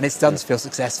this, and it's starting to feel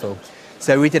successful.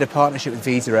 So we did a partnership with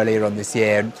Visa earlier on this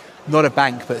year, not a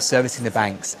bank, but servicing the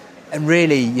banks. And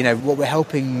really, what we're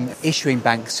helping issuing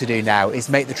banks to do now is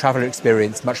make the traveller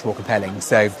experience much more compelling.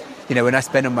 So, when I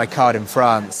spend on my card in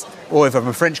France, or if I'm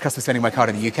a French customer spending my card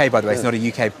in the UK, by the way, it's not a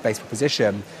UK-based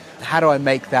proposition, how do I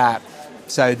make that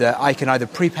so that I can either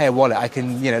prepay a wallet, I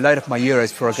can, load up my euros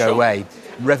before I go away,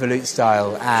 Revolut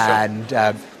style, and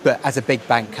but as a big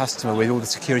bank customer with all the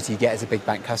security you get as a big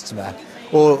bank customer,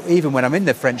 or even when I'm in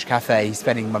the French cafe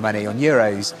spending my money on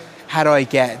euros, how do I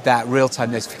get that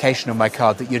real-time notification on my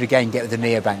card that you'd again get with the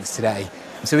neobanks today?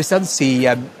 So we're starting to see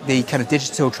the kind of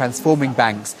digital transforming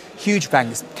banks, huge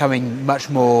banks, becoming much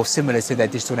more similar to their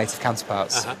digital native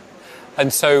counterparts.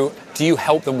 And so do you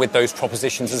help them with those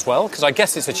propositions as well? Because I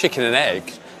guess it's a chicken and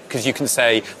egg, because you can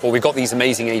say, well, we've got these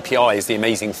amazing APIs, the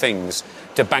amazing things.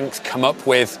 Do banks come up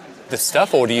with the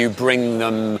stuff, or do you bring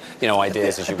them,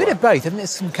 ideas as you work? A bit of both. I think there's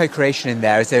some co-creation in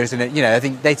there. I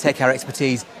think they take our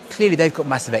expertise. Clearly, they've got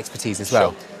massive expertise as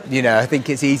well. I think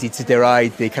it's easy to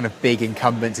deride the kind of big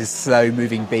incumbents as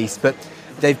slow-moving beasts, but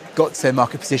they've got to their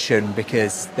market position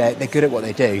because they're good at what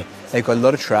they do. They've got a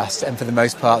lot of trust, and for the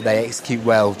most part, they execute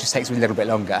well. It just takes them a little bit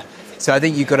longer. So I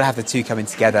think you've got to have the two coming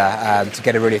together to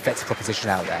get a really effective proposition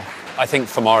out there. I think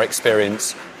from our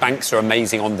experience, banks are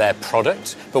amazing on their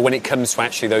product, but when it comes to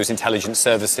actually those intelligent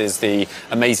services, the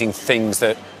amazing things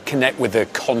that connect with the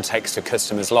context of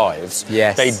customers' lives,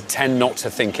 they tend not to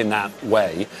think in that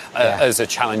way as a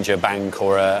challenger bank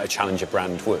or a challenger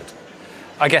brand would.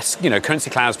 I guess, Currency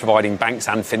Cloud's providing banks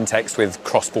and fintechs with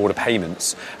cross-border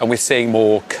payments, and we're seeing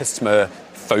more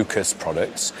customer-focused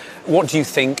products. What do you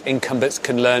think incumbents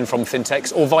can learn from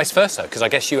fintechs, or vice versa? Because I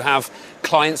guess you have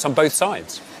clients on both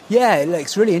sides. Yeah,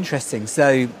 it's really interesting.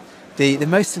 So the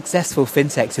most successful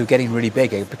fintechs who are getting really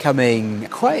big are becoming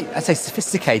quite, I'd say,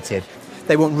 sophisticated.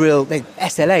 They want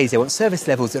SLAs, they want service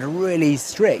levels that are really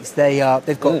strict.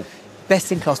 They've got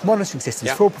best-in-class monitoring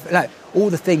systems, fraud, all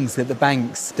the things that the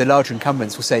banks, the larger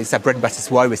incumbents will say, it's our bread and butter,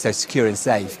 it's why we're so secure and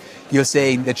safe. You're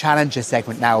seeing the challenger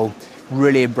segment now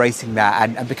really embracing that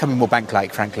and becoming more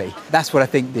bank-like, frankly. That's what I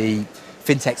think the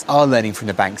fintechs are learning from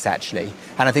the banks, actually.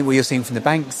 And I think what you're seeing from the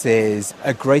banks is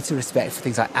a greater respect for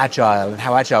things like Agile and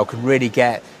how Agile can really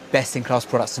get best-in-class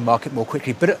products to market more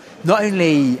quickly, but not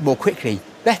only more quickly,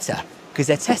 better, because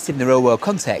they're tested in the real-world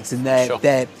context, and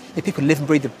they're people live and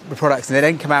breathe the products, and they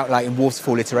don't come out in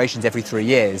waterfall iterations every 3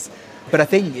 years. But I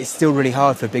think it's still really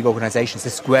hard for big organisations to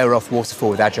square off waterfall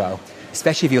with Agile.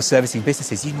 Especially if you're servicing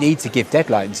businesses, you need to give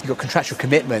deadlines. You've got contractual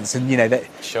commitments, and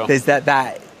there's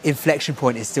that inflection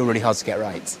point is still really hard to get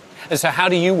right. And so how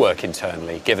do you work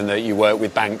internally, given that you work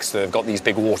with banks that have got these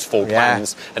big waterfall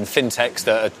plans and fintechs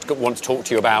that want to talk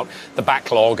to you about the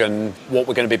backlog and what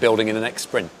we're going to be building in the next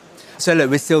sprint? So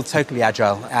look, we're still totally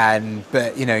agile,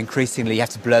 but increasingly you have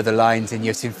to blur the lines and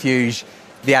you have to infuse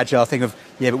the agile thing of,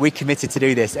 but we're committed to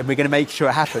do this and we're going to make sure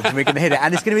it happens and we're going to hit it.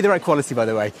 And it's going to be the right quality, by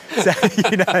the way. So,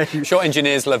 I'm sure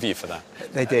engineers love you for that.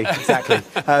 They do, exactly.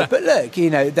 But look,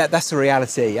 that's the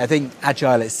reality. I think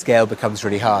agile at scale becomes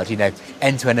really hard.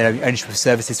 End-to-end ownership of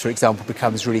services, for example,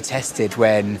 becomes really tested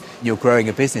when you're growing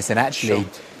a business and actually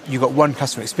you've got one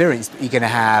customer experience, but you're going to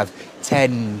have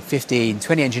 10, 15,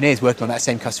 20 engineers working on that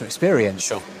same customer experience.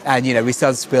 Sure. And, we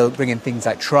started to bring in things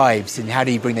like tribes and how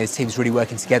do you bring those teams really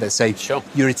working together? So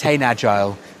you retain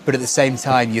agile, but at the same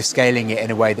time, you're scaling it in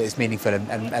a way that is meaningful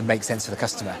and makes sense for the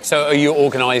customer. So are you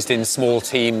organised in small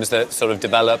teams that sort of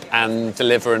develop and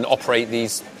deliver and operate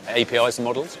these APIs and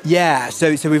models? Yeah,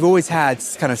 so we've always had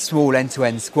kind of small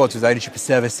end-to-end squads with ownership of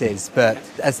services, but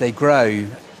as they grow,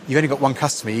 you've only got one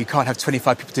customer. You can't have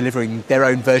 25 people delivering their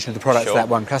own version of the product to that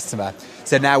one customer.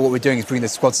 So now what we're doing is bringing the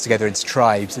squads together into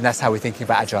tribes, and that's how we're thinking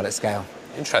about agile at scale.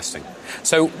 Interesting.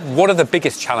 So what are the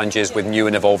biggest challenges with new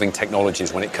and evolving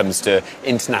technologies when it comes to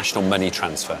international money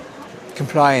transfer?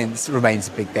 Compliance remains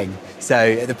a big thing. So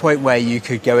at the point where you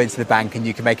could go into the bank and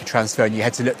you can make a transfer and you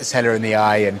had to look the teller in the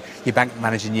eye and your bank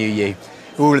manager knew you,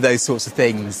 all of those sorts of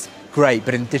things, great,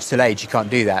 but in the digital age, you can't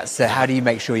do that. So how do you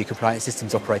make sure your compliance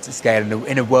systems operate at scale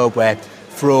in a world where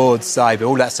fraud, cyber,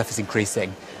 all that stuff is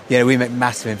increasing? We make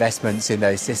massive investments in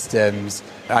those systems.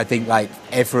 I think like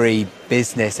every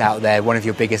business out there, one of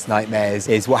your biggest nightmares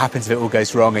is what happens if it all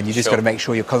goes wrong, and you just got to make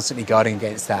sure you're constantly guarding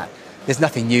against that. There's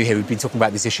nothing new here. We've been talking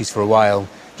about these issues for a while.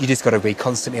 You just got to be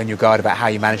constantly on your guard about how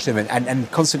you manage them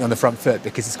and constantly on the front foot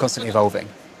because it's constantly evolving.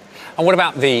 And what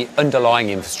about the underlying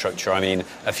infrastructure? I mean,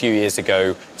 a few years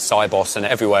ago, SIBOS and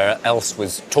everywhere else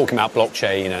was talking about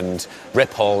blockchain and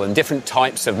Ripple and different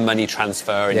types of money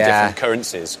transfer in different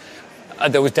currencies.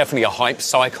 There was definitely a hype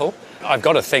cycle. I've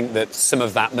got to think that some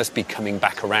of that must be coming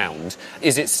back around.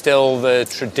 Is it still the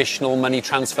traditional money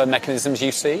transfer mechanisms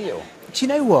you see? Or? Do you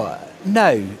know what?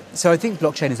 No. So I think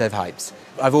blockchain is overhyped.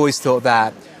 I've always thought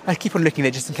that. I keep on looking at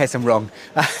it just in case I'm wrong.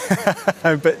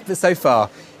 but so far,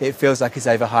 it feels like it's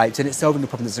overhyped and it's solving a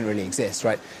problem that doesn't really exist,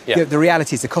 right? Yeah. The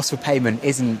reality is the cost of payment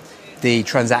isn't the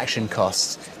transaction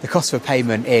cost. The cost of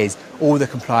payment is all the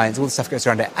compliance, all the stuff that goes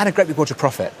around it, and a great big water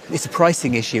profit. It's a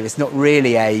pricing issue. It's not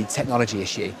really a technology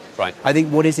issue. Right. I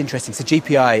think what is interesting, so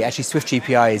GPI, actually Swift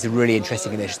GPI is a really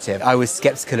interesting initiative. I was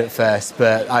skeptical at first,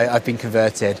 but I've been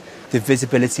converted. The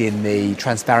visibility and the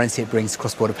transparency it brings to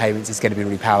cross-border payments is going to be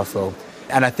really powerful.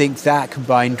 And I think that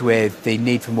combined with the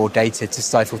need for more data to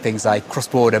stifle things like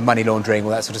cross-border money laundering, all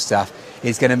that sort of stuff,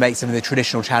 is going to make some of the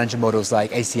traditional challenger models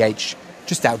like ACH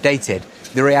just outdated.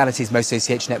 The reality is most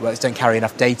ACH networks don't carry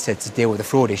enough data to deal with the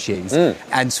fraud issues,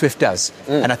 and Swift does.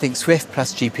 And I think Swift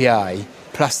plus GPI,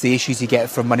 plus the issues you get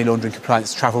from money laundering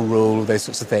compliance, travel rule, those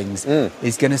sorts of things,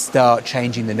 is going to start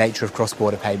changing the nature of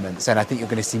cross-border payments. And I think you're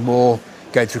going to see more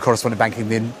going through correspondent banking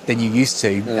than you used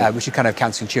to, which is kind of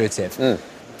counterintuitive.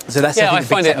 So that's I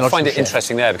find it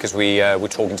interesting there because we were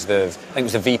talking to I think it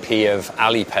was the VP of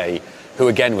Alipay, who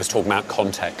again was talking about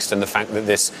context and the fact that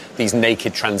these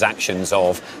naked transactions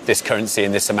of this currency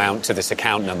and this amount to this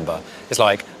account number is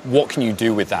like, what can you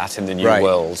do with that in the new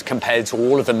world compared to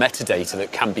all of the metadata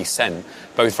that can be sent,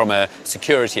 both from a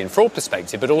security and fraud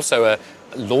perspective, but also a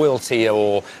loyalty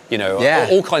or,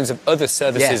 all kinds of other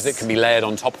services that can be layered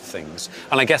on top of things.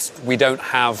 And I guess we don't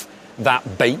have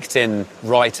that baked in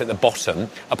right at the bottom,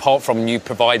 apart from new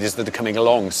providers that are coming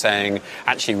along saying,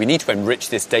 actually, we need to enrich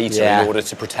this data in order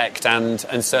to protect and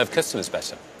serve customers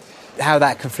better. How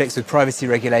that conflicts with privacy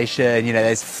regulation,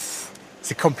 it's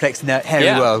a complex,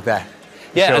 hairy world there.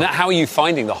 Yeah, sure. And how are you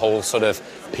finding the whole sort of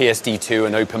PSD2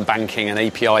 and open banking and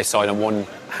API side on one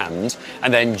hand,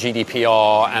 and then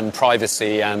GDPR and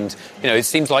privacy and, it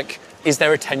seems like, is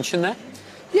there a tension there?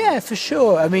 Yeah, for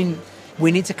sure. I mean,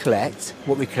 we need to collect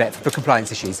what we collect for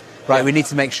compliance issues, right? Yeah. We need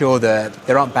to make sure that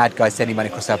there aren't bad guys sending money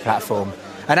across our platform.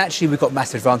 And actually, we've got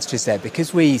massive advantages there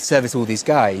because we service all these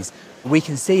guys. We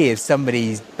can see if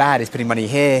somebody's bad is putting money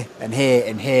here and here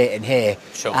and here and here,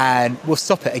 and we'll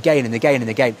stop it again and again and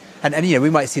again. And we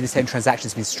might see the same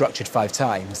transactions being structured 5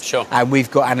 times. And we've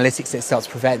got analytics that starts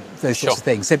to prevent those sorts of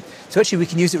things. So actually, we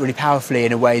can use it really powerfully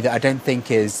in a way that I don't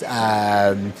think is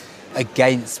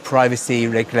against privacy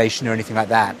regulation or anything like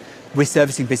that. We're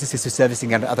servicing businesses, we're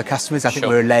servicing other customers. I think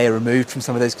we're a layer removed from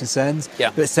some of those concerns.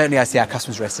 Yeah. But certainly I see our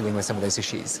customers wrestling with some of those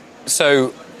issues.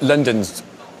 So London's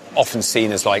often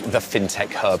seen as like the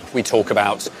fintech hub. We talk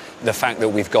about the fact that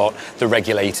we've got the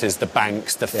regulators, the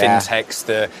banks, the fintechs,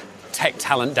 the tech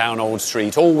talent down Old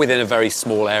Street, all within a very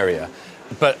small area.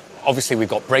 But obviously we've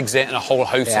got Brexit and a whole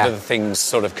host of other things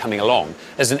sort of coming along.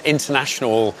 As an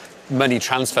international money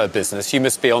transfer business, you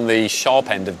must be on the sharp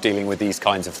end of dealing with these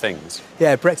kinds of things.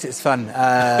 Yeah, Brexit's fun.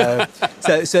 Well,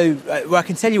 I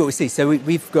can tell you what we see. So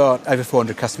we've got over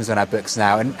 400 customers on our books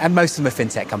now, and most of them are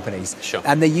fintech companies. Sure.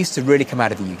 And they used to really come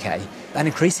out of the UK, and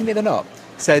increasingly they're not.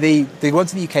 So the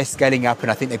ones in the UK are scaling up,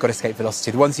 and I think they've got escape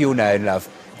velocity. The ones you all know and love,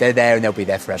 they're there and they'll be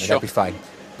there forever. Sure. They'll be fine.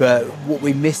 But what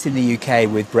we miss in the UK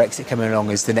with Brexit coming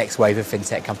along is the next wave of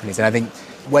fintech companies. And I think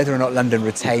whether or not London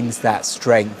retains that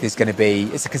strength is going to be,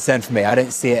 it's a concern for me. I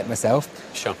don't see it myself.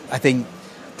 Sure. I think,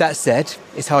 that said,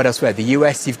 it's hard elsewhere. The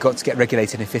US, you've got to get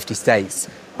regulated in 50 states.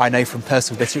 I know from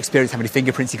personal bitter experience how many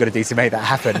fingerprints you've got to do to make that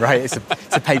happen, right? It's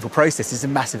a painful process. It's a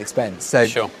massive expense. So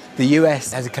Sure. the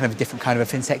US has a kind of a different kind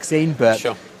of a fintech scene, but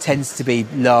Sure. tends to be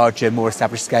larger, more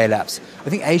established scale-ups. I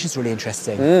think Asia's really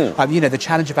interesting. The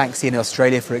challenger banks in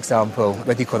Australia, for example,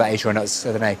 whether you call that Asia or not,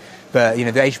 I don't know. But,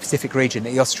 the Asia-Pacific region,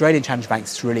 the Australian challenger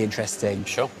banks is really interesting.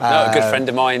 Sure. A good friend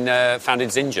of mine founded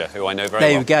Zinja, who I know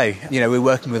very well. There you go. We're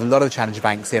working with a lot of challenger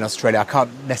banks in Australia. I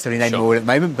can't necessarily name them all at the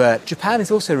moment, but Japan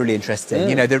is also really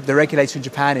interesting. The regulator in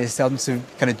Japan is starting to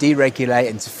kind of deregulate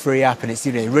and to free up, and it's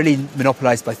really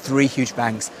monopolised by three huge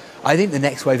banks. I think the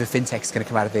next wave of fintech is going to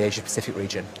come out of the Asia-Pacific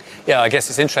region. Yeah, I guess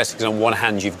it's interesting because on one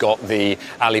hand you've got the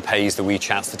Alipays, the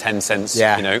WeChats, the Tencents,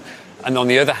 and on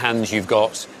the other hand you've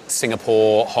got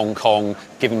Singapore, Hong Kong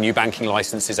giving new banking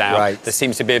licenses out. Right. There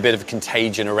seems to be a bit of a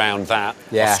contagion around that.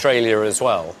 Yeah. Australia as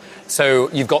well. So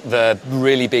you've got the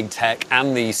really big tech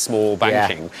and the small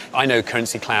banking. Yeah. I know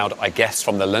Currency Cloud, I guess,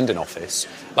 from the London office.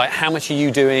 Like, how much are you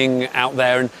doing out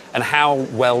there, and how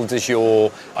well does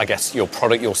your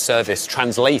product, your service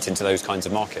translate into those kinds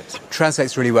of markets?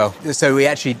 Translates really well. So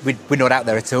we're not out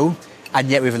there at all, and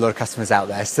yet we have a lot of customers out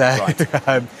there. So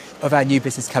right. Of our new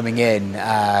business coming in,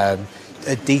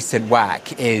 a decent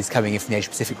whack is coming in from the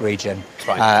Asia-Pacific region.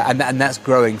 Right. And that's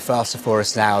growing faster for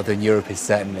us now than Europe is,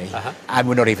 certainly. Uh-huh. And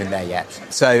we're not even there yet.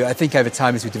 So I think over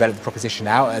time, as we develop the proposition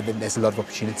out, I think there's a lot of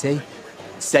opportunity.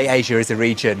 State Asia as a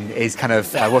region is kind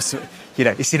of,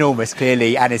 it's enormous,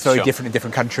 clearly, and it's very Sure. different in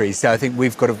different countries. So I think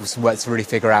we've got some work to really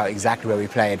figure out exactly where we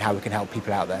play and how we can help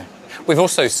people out there. We've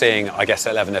also seen, I guess,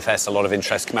 at 11FS, a lot of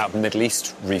interest come out of the Middle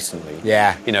East recently.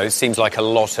 Yeah. It seems like a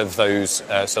lot of those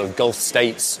sort of Gulf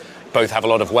states both have a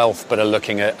lot of wealth but are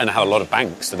looking at and have a lot of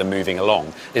banks that are moving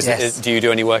along. Do you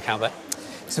do any work out there?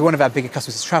 So one of our bigger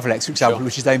customers is TravelX, for example, Sure.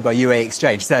 which is owned by UAE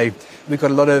Exchange. So we've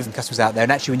got a lot of customers out there.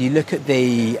 And actually, when you look at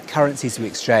the currencies we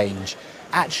exchange,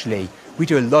 actually, we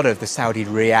do a lot of the Saudi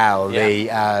Riyal, the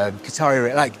Qatari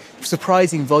Riyal, like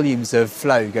surprising volumes of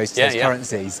flow goes to those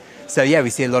currencies. So, we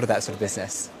see a lot of that sort of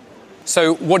business.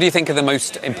 So what do you think are the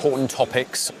most important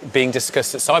topics being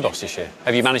discussed at SIBOS this year?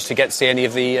 Have you managed to get to see any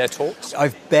of the talks?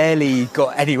 I've barely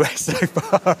got anywhere so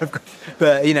far.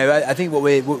 But, I think what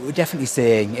we're definitely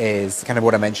seeing is kind of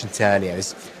what I mentioned earlier,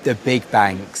 is the big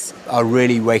banks are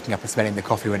really waking up and smelling the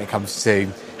coffee when it comes to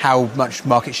how much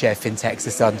market share fintechs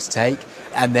are starting to take.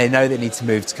 And they know they need to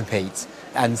move to compete.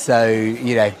 And so,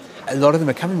 a lot of them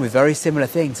are coming with very similar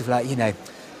things of like,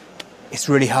 it's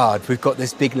really hard. We've got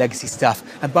this big legacy stuff.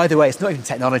 And by the way, it's not even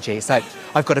technology. It's like,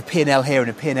 I've got a P&L here and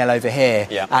a P&L over here.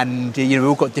 Yeah. And, we've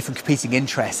all got different competing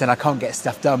interests and I can't get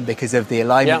stuff done because of the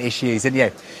alignment issues. And,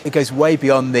 it goes way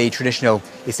beyond the traditional,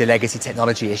 it's a legacy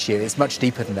technology issue. It's much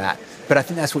deeper than that. But I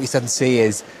think that's what you're starting to see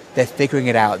is they're figuring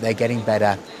it out. They're getting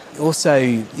better. Also,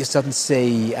 you're starting to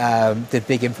see the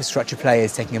big infrastructure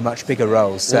players taking a much bigger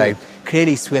role. So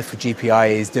clearly Swift with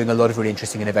GPI is doing a lot of really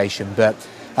interesting innovation. But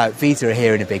Visa are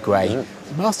here in a big way.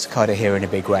 MasterCard are here in a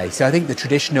big way. So I think the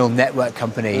traditional network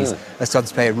companies are starting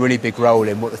to play a really big role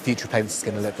in what the future of payments is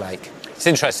going to look like. It's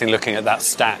interesting looking at that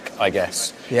stack, I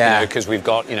guess. Yeah. Because we've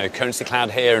got, Currency Cloud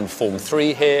here and Form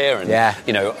 3 here and,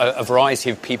 a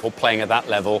variety of people playing at that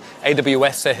level.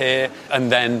 AWS are here.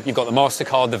 And then you've got the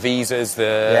MasterCard, the Visas,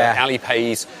 the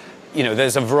Alipays.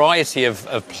 There's a variety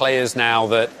of players now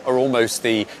that are almost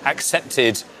the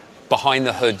accepted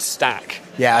behind-the-hood stack.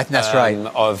 Yeah, I think that's right.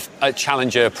 Of a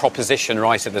challenger proposition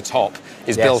right at the top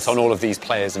is built on all of these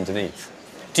players underneath.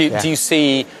 Do you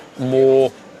see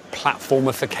more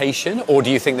platformification, or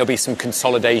do you think there'll be some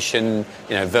consolidation,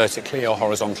 vertically or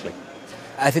horizontally?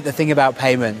 I think the thing about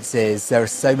payments is there are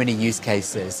so many use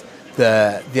cases.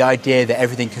 The idea that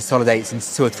everything consolidates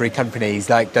into 2 or 3 companies,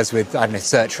 like does with,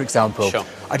 search, for example, Sure.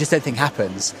 I just don't think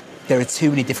happens. There are too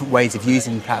many different ways of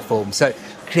using the platform. So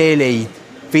clearly,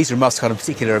 Visa and MasterCard in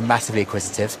particular are massively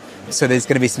acquisitive. So there's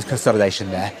going to be some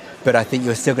consolidation there. But I think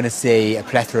you're still going to see a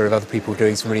plethora of other people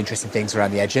doing some really interesting things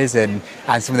around the edges, and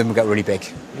some of them will get really big.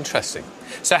 Interesting.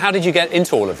 So how did you get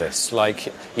into all of this? Like,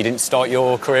 you didn't start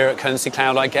your career at Currency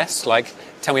Cloud, I guess? Like,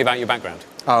 tell me about your background.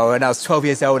 Oh, when I was 12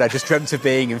 years old, I just dreamt of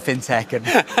being in fintech.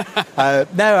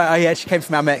 And no, I actually came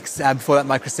from Amex before that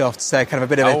Microsoft, so kind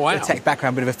of a bit of a tech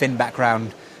background, a bit of a fin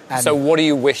background. And so what do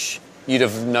you wish you'd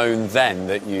have known then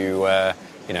that you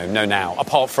know now,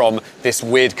 apart from this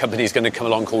weird company is going to come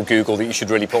along called Google that you should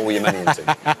really put all your money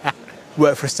into?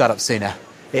 Work for a startup sooner.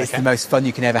 It's the most fun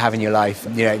you can ever have in your life.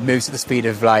 You know, it moves at the speed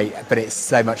of light, but it's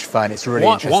so much fun. It's really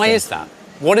interesting. Why is that?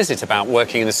 What is it about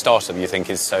working in a startup you think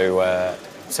is so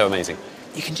amazing?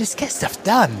 You can just get stuff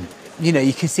done. You know,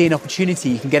 you can see an opportunity,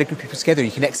 you can get a group of people together,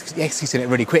 you can execute on it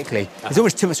really quickly. There's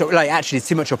always too much, there's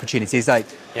too much opportunity. It's like,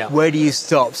 where do you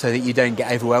stop so that you don't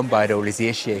get overwhelmed by it all is the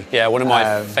issue. Yeah, one of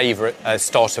my favourite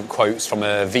startup quotes from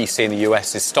a VC in the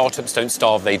US is, startups don't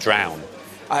starve, they drown.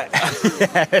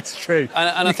 Yeah, it's true.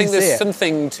 And I think there's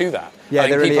something to that. Yeah,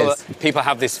 there really is. People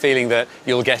have this feeling that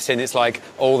you'll get in, it's like,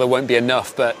 oh, there won't be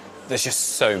enough, but there's just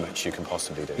so much you can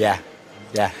possibly do. Yeah.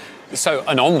 So,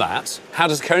 and on that, how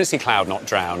does Currency Cloud not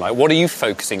drown? Like, what are you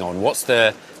focusing on? What's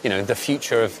the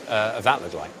future of that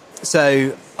look like?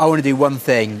 So, I want to do one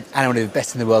thing, and I want to be the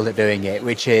best in the world at doing it,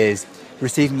 which is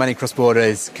receiving money across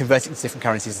borders, converting to different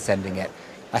currencies and sending it.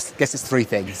 I guess it's three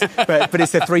things, but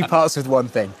it's the three parts of one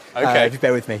thing. Okay. If you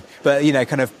bear with me. But,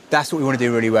 that's what we want to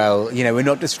do really well. We're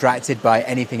not distracted by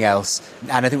anything else,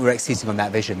 and I think we're executing on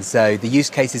that vision. So the use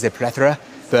cases are plethora,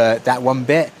 but that one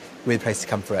bit, we're the place to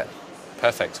come for it.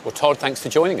 Perfect. Well, Todd, thanks for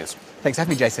joining us. Thanks for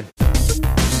having me, Jason.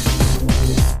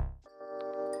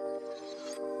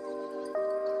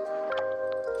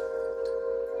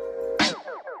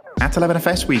 At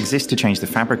 11FS, we exist to change the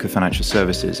fabric of financial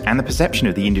services and the perception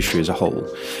of the industry as a whole.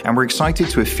 And we're excited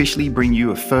to officially bring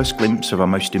you a first glimpse of our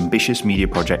most ambitious media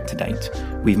project to date.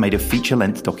 We've made a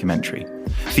feature-length documentary.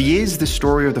 For years, the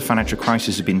story of the financial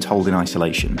crisis has been told in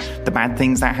isolation. The bad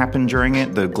things that happened during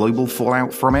it, the global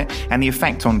fallout from it, and the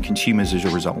effect on consumers as a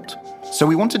result. So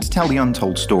we wanted to tell the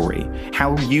untold story,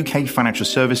 how UK financial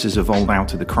services evolved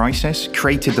out of the crisis,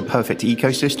 created the perfect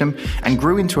ecosystem, and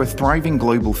grew into a thriving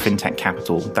global fintech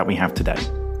capital that we have today.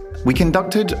 We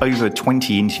conducted over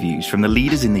 20 interviews from the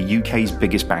leaders in the UK's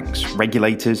biggest banks,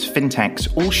 regulators, fintechs,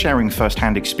 all sharing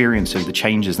first-hand experience of the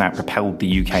changes that propelled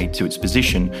the UK to its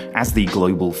position as the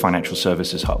global financial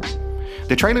services hub.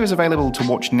 The trailer is available to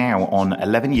watch now on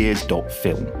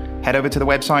 11years.film. Head over to the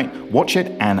website, watch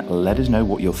it, and let us know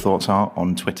what your thoughts are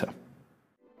on Twitter.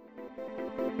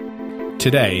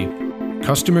 Today,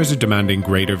 customers are demanding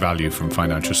greater value from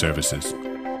financial services.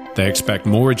 They expect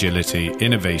more agility,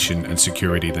 innovation, and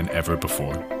security than ever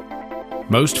before.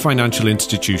 Most financial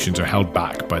institutions are held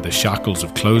back by the shackles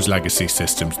of closed legacy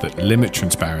systems that limit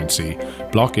transparency,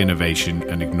 block innovation,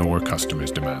 and ignore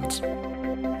customers' demands.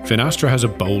 Finastra has a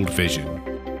bold vision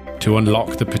to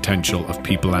unlock the potential of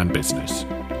people and business.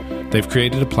 They've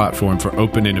created a platform for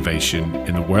open innovation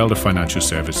in the world of financial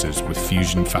services with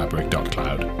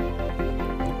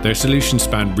FusionFabric.cloud. Their solutions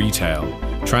span retail,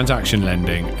 transaction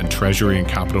lending, and treasury and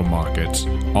capital markets,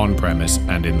 on-premise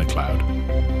and in the cloud.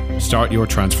 Start your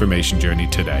transformation journey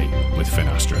today with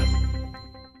Finastra.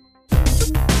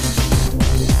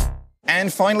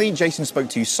 And finally, Jason spoke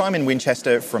to Simon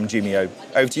Winchester from Jumio.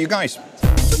 Over to you guys.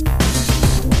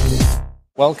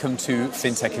 Welcome to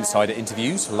FinTech Insider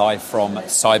Interviews, live from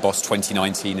SIBOS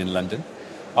 2019 in London.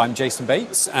 I'm Jason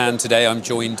Bates, and today I'm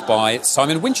joined by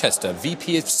Simon Winchester,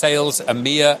 VP of Sales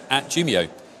EMEA at Jumio.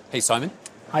 Hey, Simon.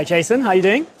 Hi, Jason. How are you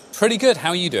doing? Pretty good. How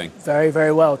are you doing? Very,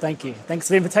 very well. Thank you. Thanks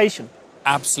for the invitation.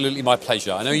 Absolutely my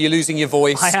pleasure. I know you're losing your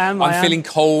voice. I am. I'm feeling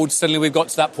cold. Suddenly we've got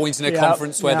to that point in a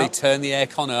conference where they turn the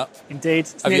aircon up. Indeed.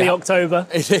 It's nearly October.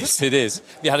 It is.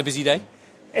 Have you had a busy day?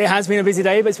 It has been a busy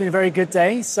day, but it's been a very good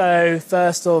day. So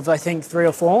first of, I think, 3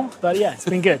 or 4. But yeah, it's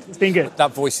been good. It's been good.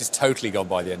 That voice is totally gone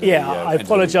by the end of the year. Yeah, I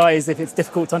apologise if it's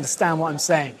difficult to understand what I'm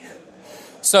saying.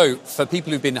 So for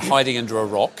people who've been hiding under a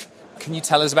rock, can you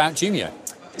tell us about Jumio?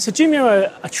 So Jumio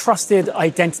are a trusted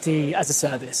identity as a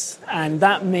service. And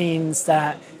that means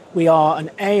that we are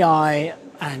an AI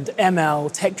and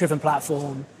ML tech-driven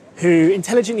platform who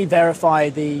intelligently verify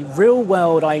the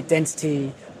real-world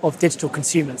identity of digital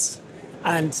consumers.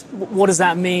 And what does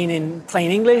that mean in plain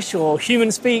English or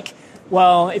human speak?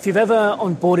 Well, if you've ever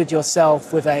onboarded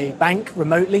yourself with a bank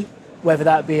remotely, whether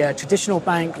that be a traditional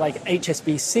bank like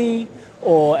HSBC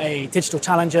or a digital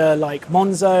challenger like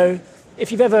Monzo,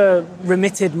 if you've ever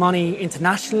remitted money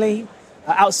internationally,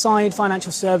 outside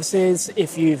financial services,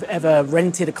 if you've ever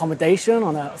rented accommodation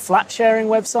on a flat sharing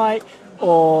website,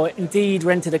 or indeed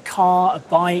rented a car, a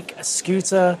bike, a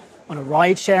scooter on a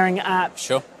ride-sharing app.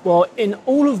 Sure. Well, in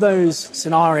all of those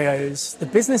scenarios, the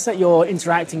business that you're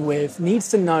interacting with needs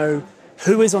to know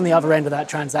who is on the other end of that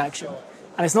transaction.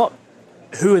 And it's not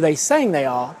who are they saying they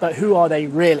are, but who are they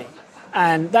really?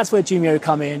 And that's where Jumio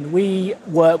come in. We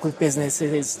work with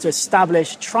businesses to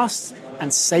establish trust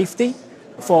and safety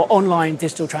for online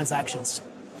digital transactions.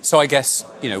 So I guess,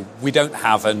 we don't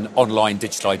have an online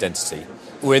digital identity.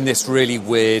 We're in this really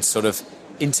weird sort of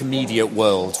intermediate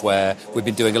world where we've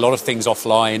been doing a lot of things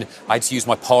offline. I had to use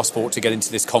my passport to get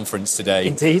into this conference today.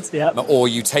 Indeed, yeah. Or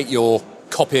you take your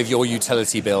copy of your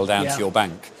utility bill down to your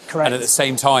bank. Correct. And at the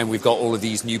same time, we've got all of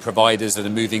these new providers that are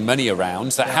moving money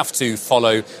around that have to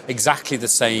follow exactly the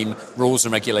same rules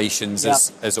and regulations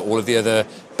as all of the other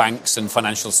banks and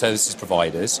financial services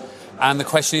providers. And the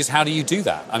question is, how do you do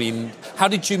that? I mean, how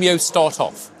did Jumio start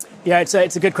off? Yeah, it's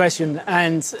a good question.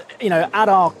 And, at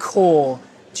our core,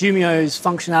 Jumio's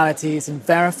functionality is in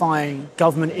verifying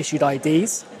government-issued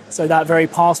IDs. So that very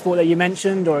passport that you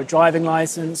mentioned, or a driving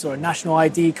license, or a national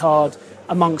ID card,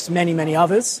 amongst many, many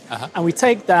others. And we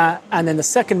take that, and then the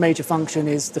second major function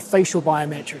is the facial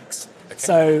biometrics. Okay.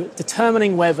 So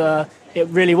determining whether it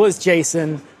really was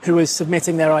Jason who was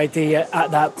submitting their ID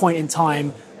at that point in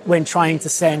time when trying to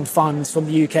send funds from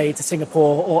the UK to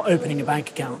Singapore or opening a bank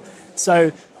account.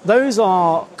 So those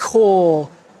are core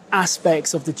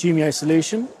aspects of the Jumio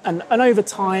solution. And over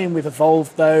time, we've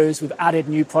evolved those. We've added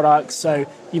new products. So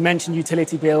you mentioned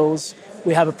utility bills.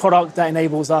 We have a product that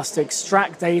enables us to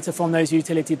extract data from those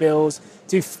utility bills,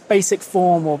 do basic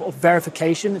form of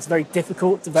verification. It's very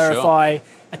difficult to verify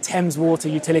a Thames Water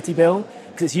utility bill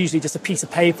because it's usually just a piece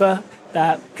of paper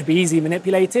that could be easily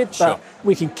manipulated. But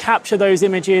we can capture those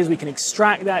images, we can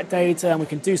extract that data, and we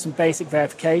can do some basic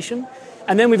verification.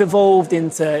 And then we've evolved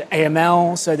into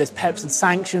AML, so there's PEPs and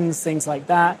sanctions, things like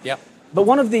that. Yep. But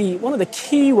one of the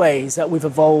key ways that we've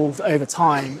evolved over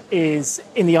time is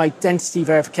in the identity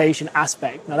verification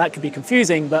aspect. Now, that could be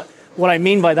confusing, but what I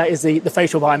mean by that is the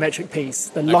facial biometric piece,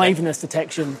 the liveness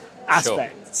detection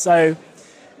aspect. So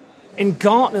in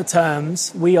Gartner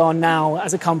terms, we are now,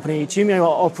 as a company, Jumio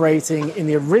are operating in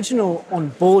the original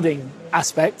onboarding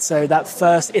aspect, so that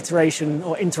first iteration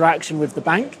or interaction with the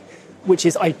bank, which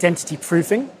is identity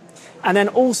proofing, and then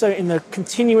also in the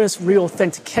continuous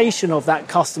re-authentication of that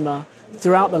customer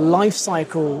throughout the life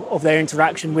cycle of their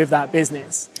interaction with that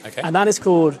business. Okay. And that is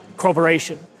called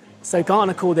corroboration. So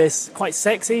Gartner call this quite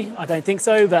sexy. I don't think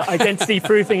so, but identity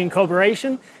proofing and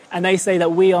corroboration. And they say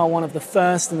that we are one of the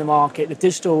first in the market, the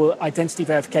digital identity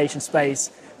verification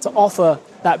space, to offer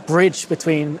that bridge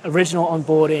between original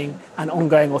onboarding and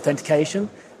ongoing authentication.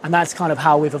 And that's kind of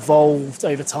how we've evolved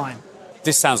over time.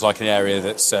 This sounds like an area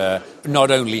that's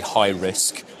not only high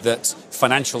risk, that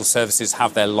financial services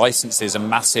have their licenses and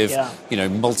massive,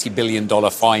 multi-billion-dollar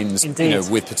fines,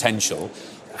 with potential.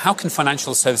 How can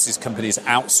financial services companies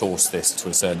outsource this to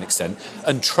a certain extent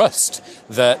and trust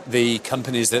that the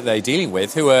companies that they're dealing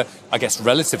with, who are, I guess,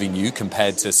 relatively new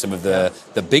compared to some of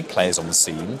the big players on the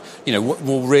scene,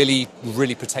 will really,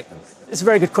 really protect them? It's a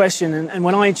very good question. And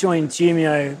when I joined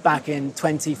Jumio back in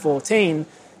 2014,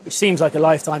 which seems like a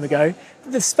lifetime ago,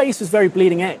 the space was very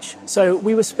bleeding edge. So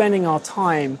we were spending our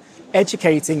time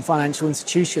educating financial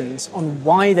institutions on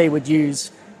why they would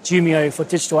use Jumio for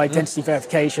digital identity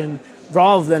verification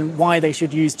rather than why they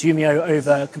should use Jumio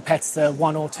over competitor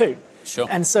 1 or 2. Sure.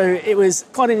 And so it was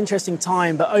quite an interesting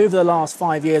time, but over the last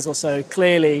 5 years or so,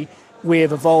 clearly we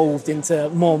have evolved into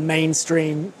more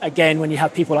mainstream. Again, when you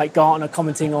have people like Gartner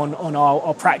commenting on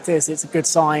our practice, it's a good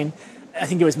sign. I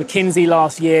think it was McKinsey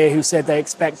last year who said they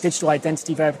expect digital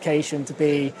identity verification to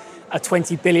be a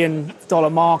 $20 billion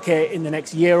market in the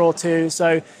next year or two.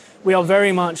 So we are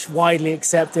very much widely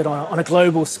accepted on a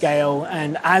global scale.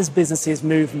 And as businesses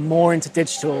move more into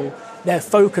digital, their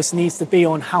focus needs to be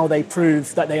on how they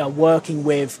prove that they are working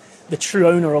with the true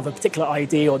owner of a particular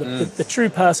ID or the true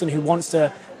person who wants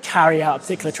to carry out a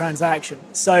particular transaction.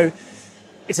 So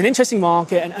it's an interesting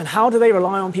market, and how do they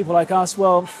rely on people like us?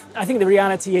 Well, I think the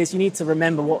reality is you need to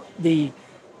remember what the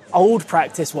old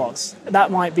practice was.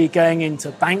 That might be going into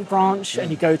a bank branch and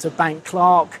you go to a bank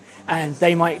clerk and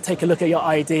they might take a look at your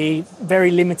ID,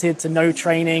 very limited to no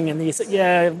training, and you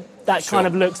say, that kind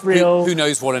of looks real. Who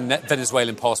knows what a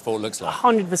Venezuelan passport looks like?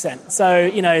 100%. So,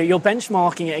 you're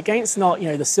benchmarking it against not,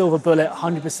 the silver bullet,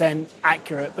 100%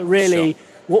 accurate, but really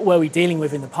what were we dealing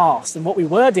with in the past? And what we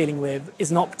were dealing with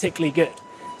is not particularly good.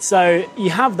 So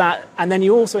you have that, and then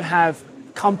you also have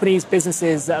companies,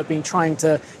 businesses that have been trying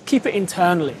to keep it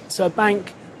internally. So a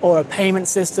bank or a payment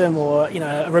system or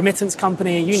a remittance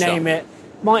company, you name it,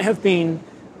 might have been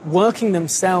working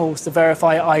themselves to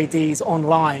verify IDs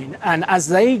online. And as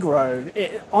they grow,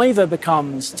 it either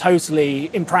becomes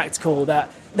totally impractical that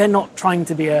they're not trying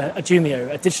to be a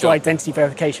Jumio, a digital identity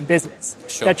verification business.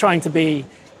 They're trying to be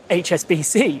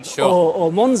HSBC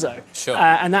or Monzo.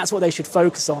 And that's what they should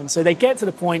focus on. So they get to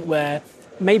the point where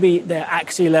maybe their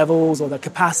accuracy levels or their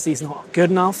capacity is not good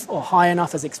enough or high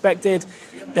enough as expected.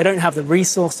 They don't have the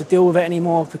resource to deal with it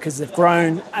anymore because they've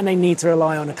grown, and they need to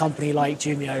rely on a company like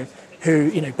Jumio,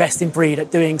 who, best in breed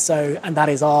at doing so, and that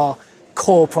is our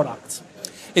core product.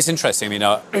 It's interesting. I mean,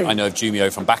 I know of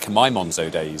Jumio from back in my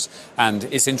Monzo days, and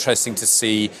it's interesting to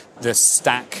see the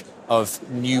stack of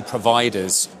new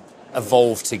providers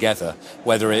evolve together,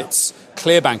 whether it's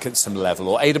Clearbank at some level,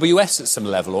 or AWS at some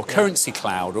level, or Currency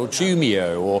Cloud, or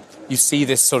Jumio, or you see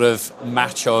this sort of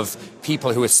match of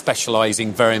people who are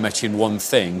specialising very much in one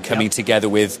thing coming together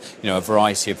with, a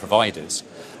variety of providers.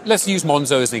 Let's use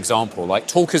Monzo as an example. Like,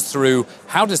 talk us through,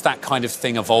 how does that kind of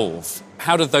thing evolve?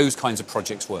 How do those kinds of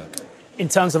projects work? In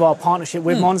terms of our partnership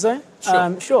with Monzo?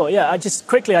 Sure, yeah. I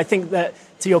think that,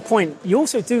 to your point, you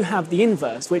also do have the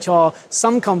inverse, which are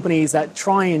some companies that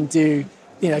try and do,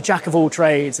 jack of all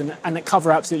trades and that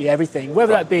cover absolutely everything,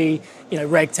 whether that be,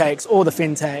 RegTechs or the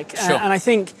fintech. Sure. And I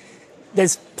think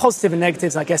there's positive and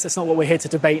negatives. I guess that's not what we're here to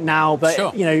debate now,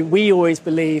 but, we always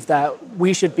believe that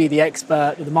we should be the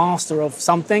expert, the master of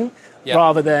something,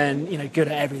 rather than, good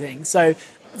at everything. So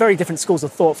very different schools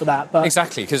of thought for that. But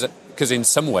exactly, because in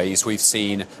some ways we've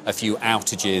seen a few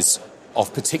outages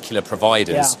of particular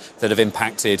providers that have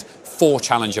impacted 4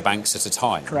 challenger banks at a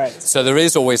time. Correct. So there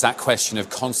is always that question of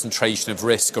concentration of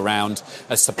risk around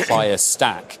a supplier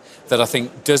stack that I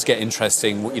think does get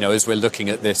interesting, as we're looking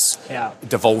at this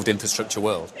devolved infrastructure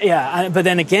world. Yeah, but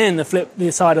then again,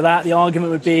 the side of that, the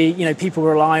argument would be, people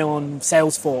rely on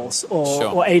Salesforce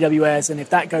or AWS, and if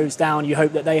that goes down, you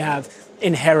hope that they have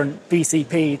inherent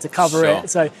BCP to cover it.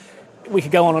 So we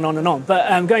could go on and on and on.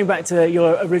 But going back to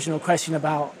your original question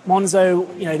about Monzo,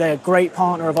 they're a great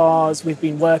partner of ours. We've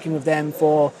been working with them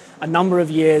for a number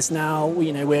of years now.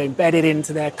 We're embedded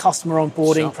into their customer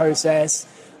onboarding process.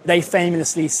 They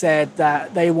famously said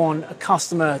that they want a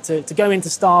customer to go into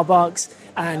Starbucks,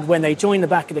 and when they join the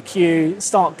back of the queue,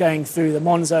 start going through the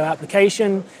Monzo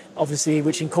application, obviously,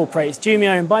 which incorporates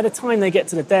Jumio. And by the time they get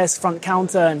to the desk, front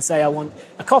counter, and say, I want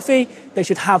a coffee, they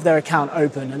should have their account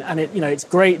open. And it's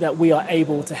great that we are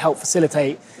able to help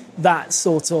facilitate that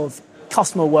sort of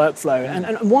customer workflow.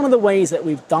 And one of the ways that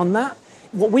we've done that,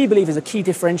 what we believe is a key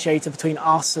differentiator between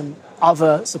us and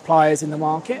other suppliers in the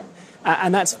market,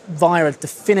 and that's via a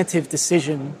definitive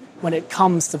decision when it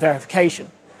comes to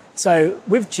verification. So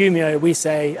with Jumio, we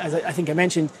say, as I think I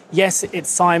mentioned, yes, it's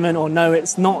Simon, or no,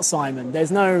 it's not Simon.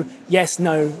 There's no yes,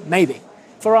 no, maybe.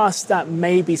 For us, that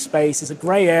maybe space is a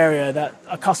grey area that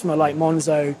a customer like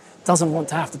Monzo doesn't want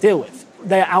to have to deal with.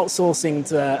 They're outsourcing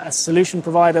to a solution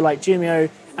provider like Jumio,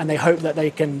 and they hope that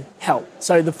they can help.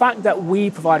 So the fact that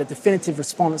we provide a definitive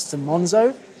response to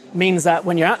Monzo means that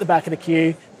when you're at the back of the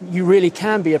queue, you really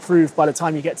can be approved by the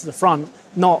time you get to the front,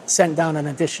 not sent down an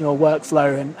additional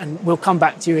workflow, and we'll come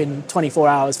back to you in 24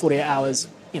 hours, 48 hours,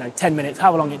 10 minutes,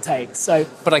 however long it takes.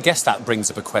 But I guess that brings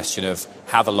up a question of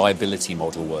how the liability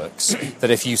model works.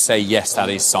 That if you say, yes, that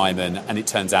is Simon, and it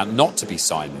turns out not to be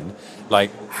Simon,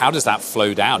 how does that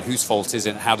flow down? Whose fault is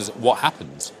it? What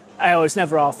happens? It's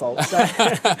never our fault. So,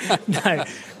 no.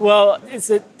 Well,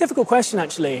 it's a difficult question,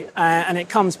 actually. And it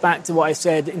comes back to what I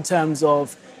said in terms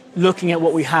of looking at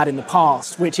what we had in the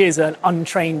past, which is an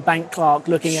untrained bank clerk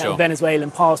looking at a Venezuelan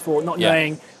passport, not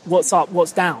knowing what's up,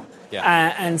 what's down.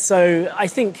 And so I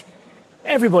think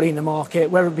everybody in the market,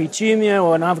 whether it be Jumio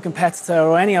or another competitor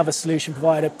or any other solution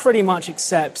provider, pretty much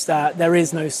accepts that there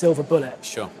is no silver bullet.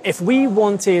 Sure. If we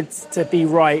wanted to be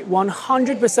right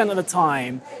 100% of the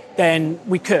time, then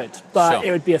we could, but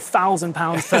it would be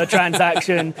 £1,000 per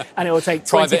transaction, and it will take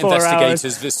 24 hours. Private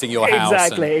investigators visiting your house.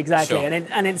 Exactly. Sure.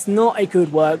 And it's not a good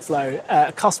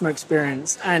workflow, customer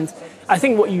experience. And I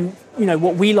think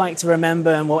what we like to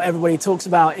remember and what everybody talks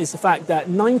about is the fact that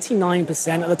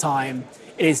 99% of the time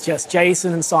it is just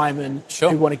Jason and Simon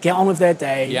who want to get on with their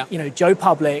day. Joe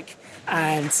Public,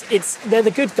 and they're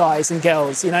the good guys and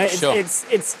girls.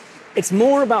 It's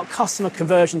more about customer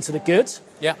conversion to the good.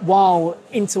 While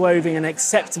interweaving an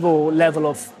acceptable level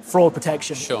of fraud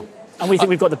protection. Sure. And we think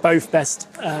we've got the both best.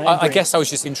 I guess I was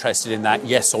just interested in that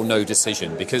yes or no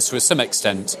decision, because to some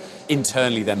extent,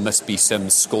 internally there must be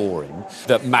some scoring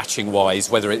that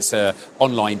matching-wise, whether it's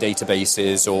online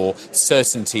databases or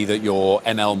certainty that your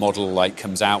ML model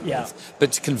comes out with.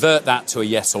 But to convert that to a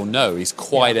yes or no is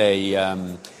quite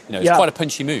it's quite a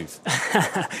punchy move.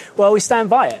 Well, we stand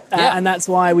by it. And that's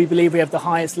why we believe we have the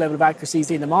highest level of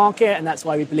accuracy in the market. And that's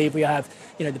why we believe we have,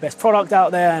 the best product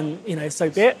out there. And, so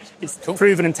be it. It's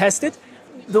proven and tested.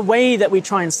 The way that we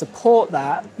try and support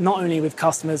that, not only with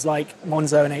customers like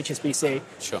Monzo and HSBC,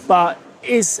 but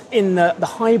is in the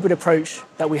hybrid approach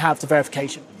that we have to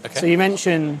verification. So you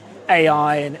mentioned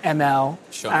AI and ML.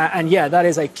 Sure. And yeah, that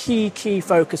is a key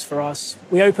focus for us.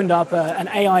 We opened up an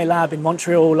AI lab in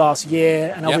Montreal last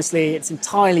year, and obviously it's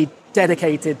entirely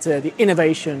dedicated to the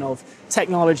innovation of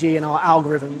technology and our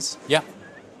algorithms. Yeah.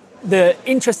 The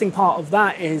interesting part of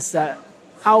that is that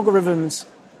algorithms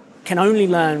can only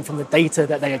learn from the data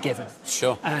that they are given.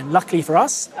 Sure. And luckily for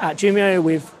us, at Jumio,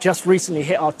 we've just recently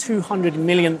hit our 200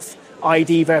 millionth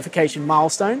ID verification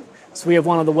milestone. So we have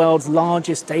one of the world's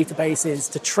largest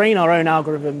databases to train our own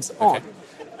algorithms on.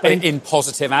 But in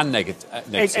positive and negative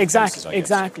cases, I guess.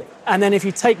 Exactly. And then if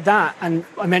you take that, and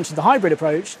I mentioned the hybrid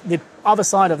approach, the other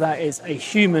side of that is a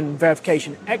human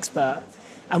verification expert.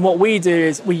 And what we do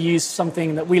is we use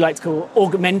something that we like to call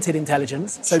augmented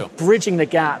intelligence. So bridging the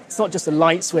gap. It's not just a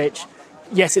light switch.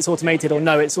 Yes, it's automated, or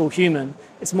no, it's all human.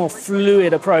 It's a more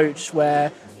fluid approach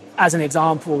where, as an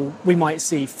example, we might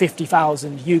see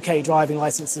 50,000 UK driving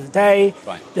licenses a day.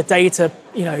 Right. The data,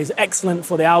 is excellent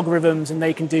for the algorithms, and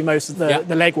they can do most of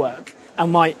the legwork,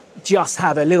 and might just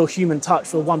have a little human touch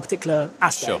for one particular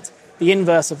aspect. Sure. The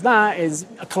inverse of that is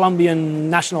a Colombian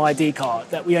national ID card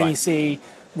that we only see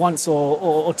once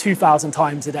or 2,000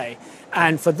 times a day.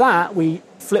 And for that, we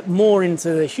flip more into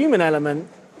the human element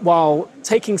while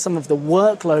taking some of the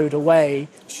workload away,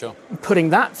 putting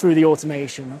that through the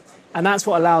automation. And that's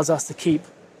what allows us to keep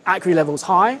accuracy levels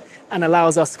high and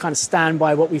allows us to kind of stand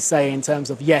by what we say in terms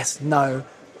of yes, no,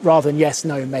 rather than yes,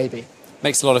 no, maybe.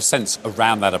 Makes a lot of sense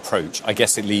around that approach. I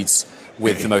guess it leads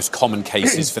with the most common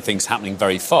cases for things happening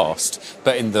very fast,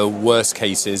 but in the worst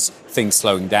cases, things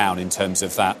slowing down in terms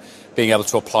of that being able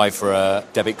to apply for a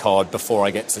debit card before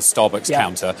I get to the Starbucks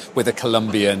counter with a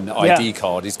Colombian ID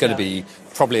card is going to be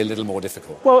probably a little more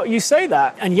difficult. Well, you say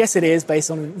that, and yes, it is based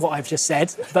on what I've just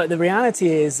said, but the reality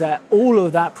is that all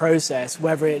of that process,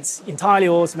 whether it's entirely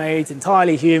automated,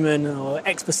 entirely human, or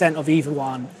X% of either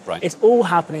one, it's all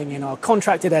happening in our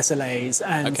contracted SLAs,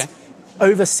 and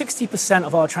over 60%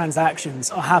 of our transactions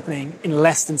are happening in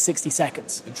less than 60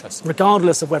 seconds. Interesting.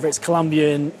 Regardless of whether it's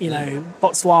Colombian,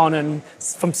 Botswana,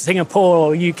 from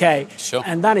Singapore or UK. Sure.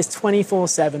 And that is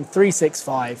 24/7,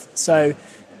 365. So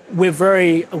we're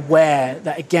very aware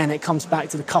that, again, it comes back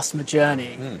to the customer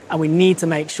journey. And we need to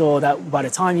make sure that by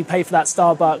the time you pay for that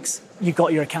Starbucks, you've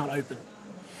got your account open.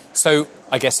 So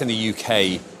I guess in the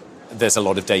UK, there's a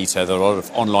lot of data, there are a lot of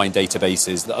online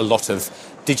databases, a lot of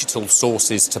digital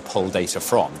sources to pull data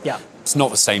from. Yeah. It's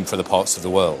not the same for the parts of the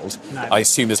world. No. I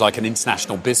assume as like an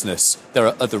international business, there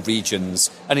are other regions.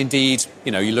 And indeed,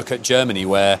 you look at Germany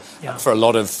where for a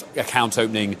lot of account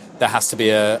opening, there has to be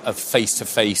a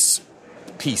face-to-face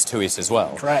piece to it as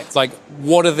well. Correct. Like,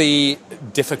 what are the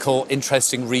difficult,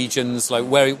 interesting regions? Like,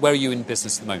 where are you in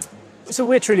business at the moment? So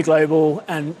we're truly global,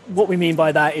 and what we mean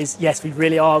by that is, yes, we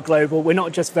really are global. We're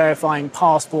not just verifying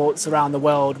passports around the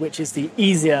world, which is the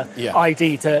easier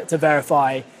ID to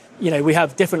verify. We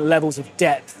have different levels of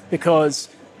depth because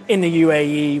in the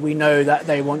UAE, we know that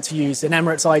they want to use an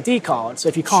Emirates ID card. So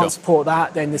if you can't support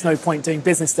that, then there's no point doing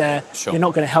business there. You're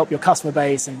not going to help your customer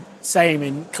base. And same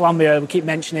in Colombia, we keep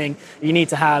mentioning, you need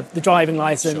to have the driving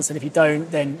license, and if you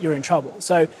don't, then you're in trouble.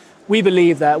 So we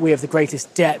believe that we have the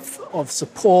greatest depth of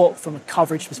support from a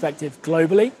coverage perspective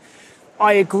globally.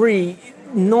 I agree,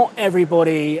 not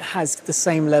everybody has the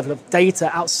same level of data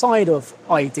outside of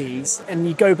IDs. And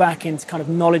you go back into kind of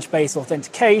knowledge-based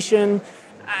authentication,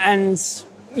 and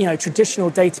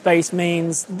traditional database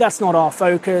means that's not our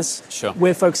focus.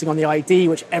 We're focusing on the ID,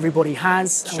 which everybody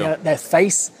has, and their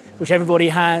face, which everybody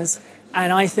has.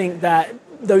 And I think that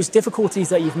those difficulties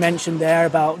that you've mentioned there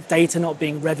about data not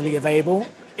being readily available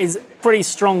is pretty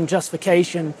strong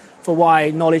justification for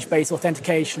why knowledge-based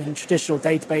authentication and traditional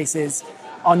databases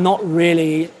are not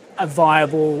really a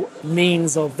viable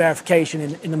means of verification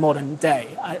in the modern day.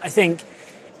 I think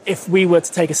if we were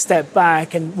to take a step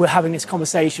back and we're having this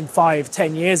conversation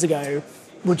 5-10 years ago,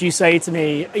 would you say to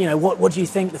me, what do you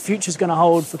think the future's going to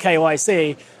hold for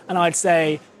KYC? And I'd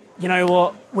say, you know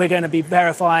what, we're going to be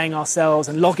verifying ourselves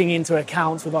and logging into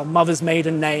accounts with our mother's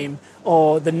maiden name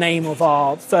or the name of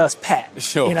our first pet.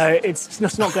 It's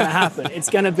just not going to happen.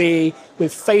 It's going to be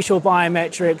with facial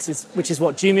biometrics, which is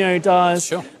what Jumio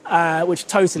does, which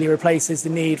totally replaces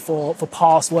the need for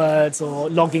passwords or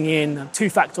logging in,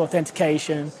 two-factor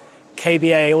authentication,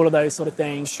 KBA, all of those sort of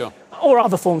things. Or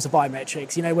other forms of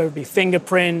biometrics, whether it be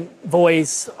fingerprint,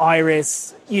 voice,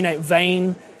 iris,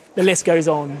 vein. The list goes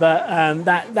on, but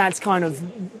that's kind of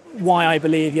why I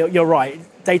believe you're right.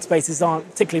 Databases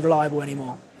aren't particularly reliable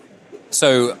anymore.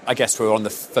 So I guess we're on the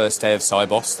first day of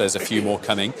SIBOS. There's a few more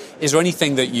coming. Is there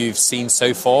anything that you've seen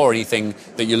so far, or anything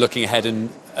that you're looking ahead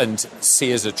and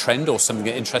see as a trend or something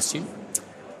that interests you?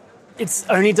 It's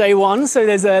only day one, so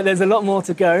there's a lot more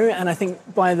to go. And I think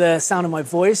by the sound of my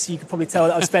voice, you could probably tell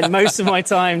that I've spent most of my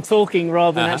time talking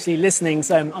rather than actually listening.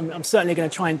 So I'm certainly going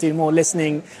to try and do more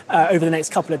listening over the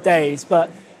next couple of days.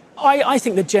 But I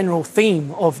think the general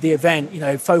theme of the event,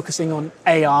 focusing on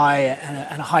AI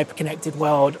and a hyper-connected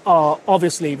world, are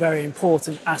obviously very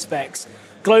important aspects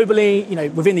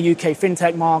globally, within the UK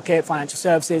fintech market, financial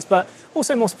services, but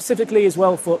also more specifically as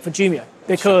well for Jumio.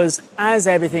 Because as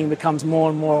everything becomes more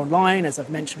and more online, as I've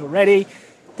mentioned already,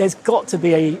 there's got to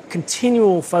be a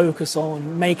continual focus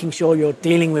on making sure you're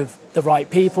dealing with the right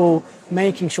people,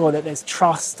 making sure that there's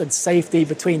trust and safety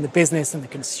between the business and the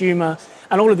consumer.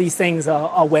 And all of these things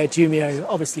are where Jumio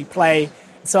obviously play.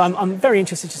 So I'm very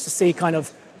interested just to see kind of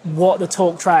what the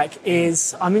talk track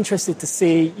is. I'm interested to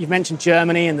see, you've mentioned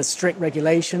Germany and the strict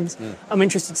regulations. I'm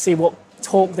interested to see what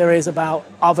talk there is about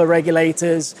other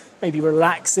regulators, maybe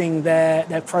relaxing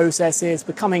their processes,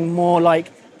 becoming more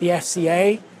like the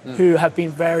FCA, who have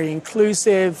been very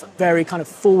inclusive, very kind of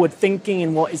forward-thinking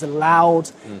in what is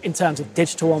allowed in terms of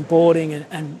digital onboarding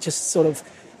and just sort of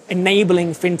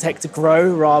enabling fintech to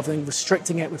grow rather than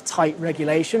restricting it with tight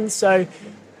regulations. So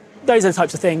those are the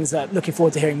types of things that looking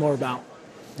forward to hearing more about.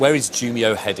 Where is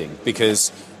Jumio heading?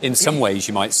 Because in some ways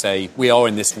you might say we are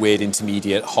in this weird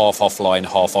intermediate half offline,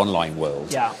 half online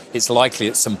world. Yeah. It's likely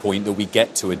at some point that we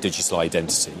get to a digital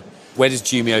identity. Where does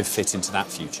Jumio fit into that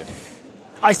future?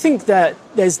 I think that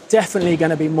there's definitely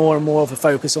going to be more and more of a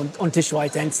focus on digital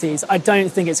identities. I don't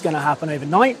think it's going to happen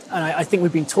overnight. And I think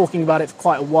we've been talking about it for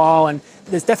quite a while. And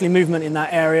there's definitely movement in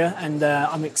that area. And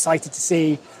I'm excited to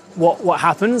see what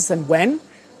happens and when.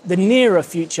 The nearer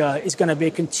future is going to be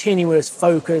a continuous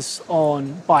focus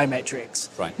on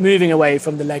biometrics, right, moving away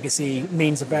from the legacy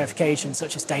means of verification,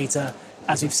 such as data,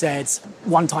 as we've said,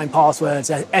 one-time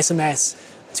passwords, SMS,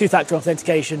 two-factor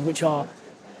authentication, which are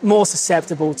more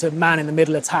susceptible to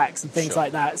man-in-the-middle attacks and things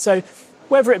like that. So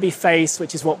whether it be face,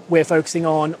 which is what we're focusing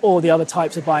on, or the other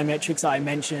types of biometrics that I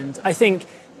mentioned, I think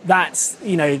that's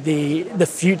the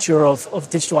future of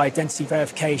digital identity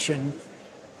verification,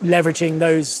 leveraging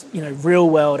those real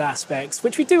world aspects,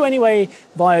 which we do anyway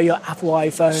via your Apple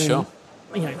iPhone,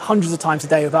 hundreds of times a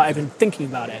day without even thinking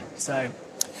about it.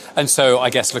 And so I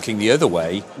guess looking the other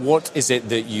way, what is it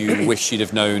that you wish you'd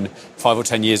have known 5 or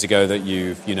 10 years ago that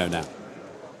you know now?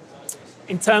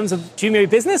 In terms of Jumio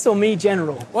business or me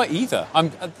general? Well, either.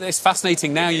 It's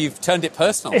fascinating now you've turned it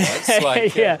personal. It's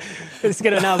like, yeah, it's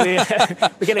going to now be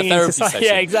we're getting into session.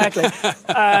 Yeah, exactly.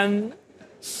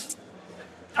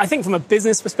 I think from a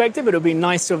business perspective, it would be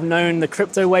nice to have known the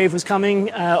crypto wave was coming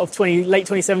of late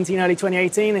 2017, early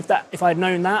 2018. If I'd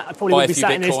known that, I probably would be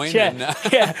sat in this chair.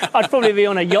 Yeah, I'd probably be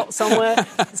on a yacht somewhere,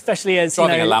 especially as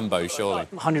driving a Lambo, surely.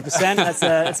 100%.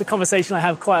 That's a conversation I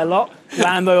have quite a lot.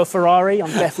 Lambo or Ferrari?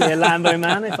 I'm definitely a Lambo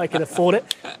man if I could afford it.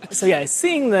 So yeah,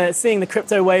 seeing the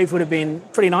crypto wave would have been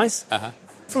pretty nice.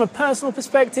 From a personal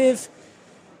perspective,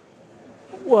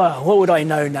 well, what would I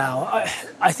know now?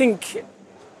 I think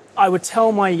I would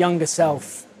tell my younger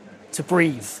self to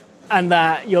breathe, and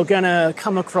that you're going to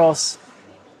come across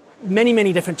many,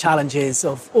 many different challenges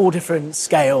of all different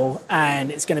scale,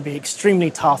 and it's going to be extremely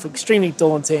tough, extremely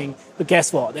daunting. But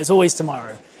guess what? There's always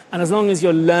tomorrow. And as long as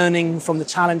you're learning from the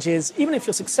challenges, even if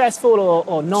you're successful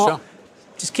or not,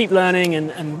 just keep learning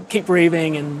and keep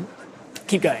breathing and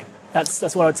keep going. That's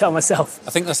what I would tell myself.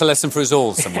 I think that's a lesson for us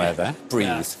all somewhere there.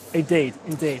 Breathe. Yeah,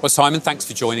 indeed. Well, Simon, thanks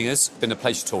for joining us. It's been a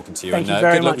pleasure talking to you. Thank you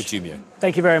very good luck much. with Jumio.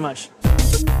 Thank you very much.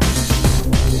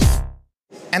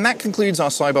 And that concludes our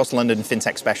SIBOS London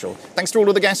FinTech special. Thanks to all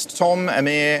of the guests, Tom,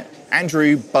 Amir,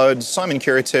 Andrew, Bud, Simon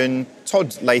Curitan,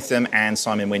 Todd Latham and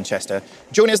Simon Winchester.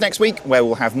 Join us next week where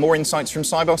we'll have more insights from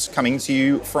SIBOS coming to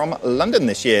you from London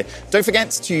this year. Don't forget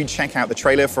to check out the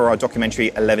trailer for our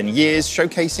documentary 11 Years,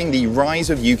 showcasing the rise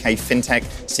of UK FinTech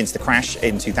since the crash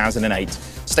in 2008.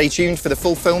 Stay tuned for the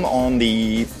full film on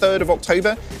the 3rd of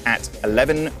October at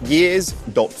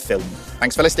 11years.film.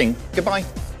 Thanks for listening. Goodbye.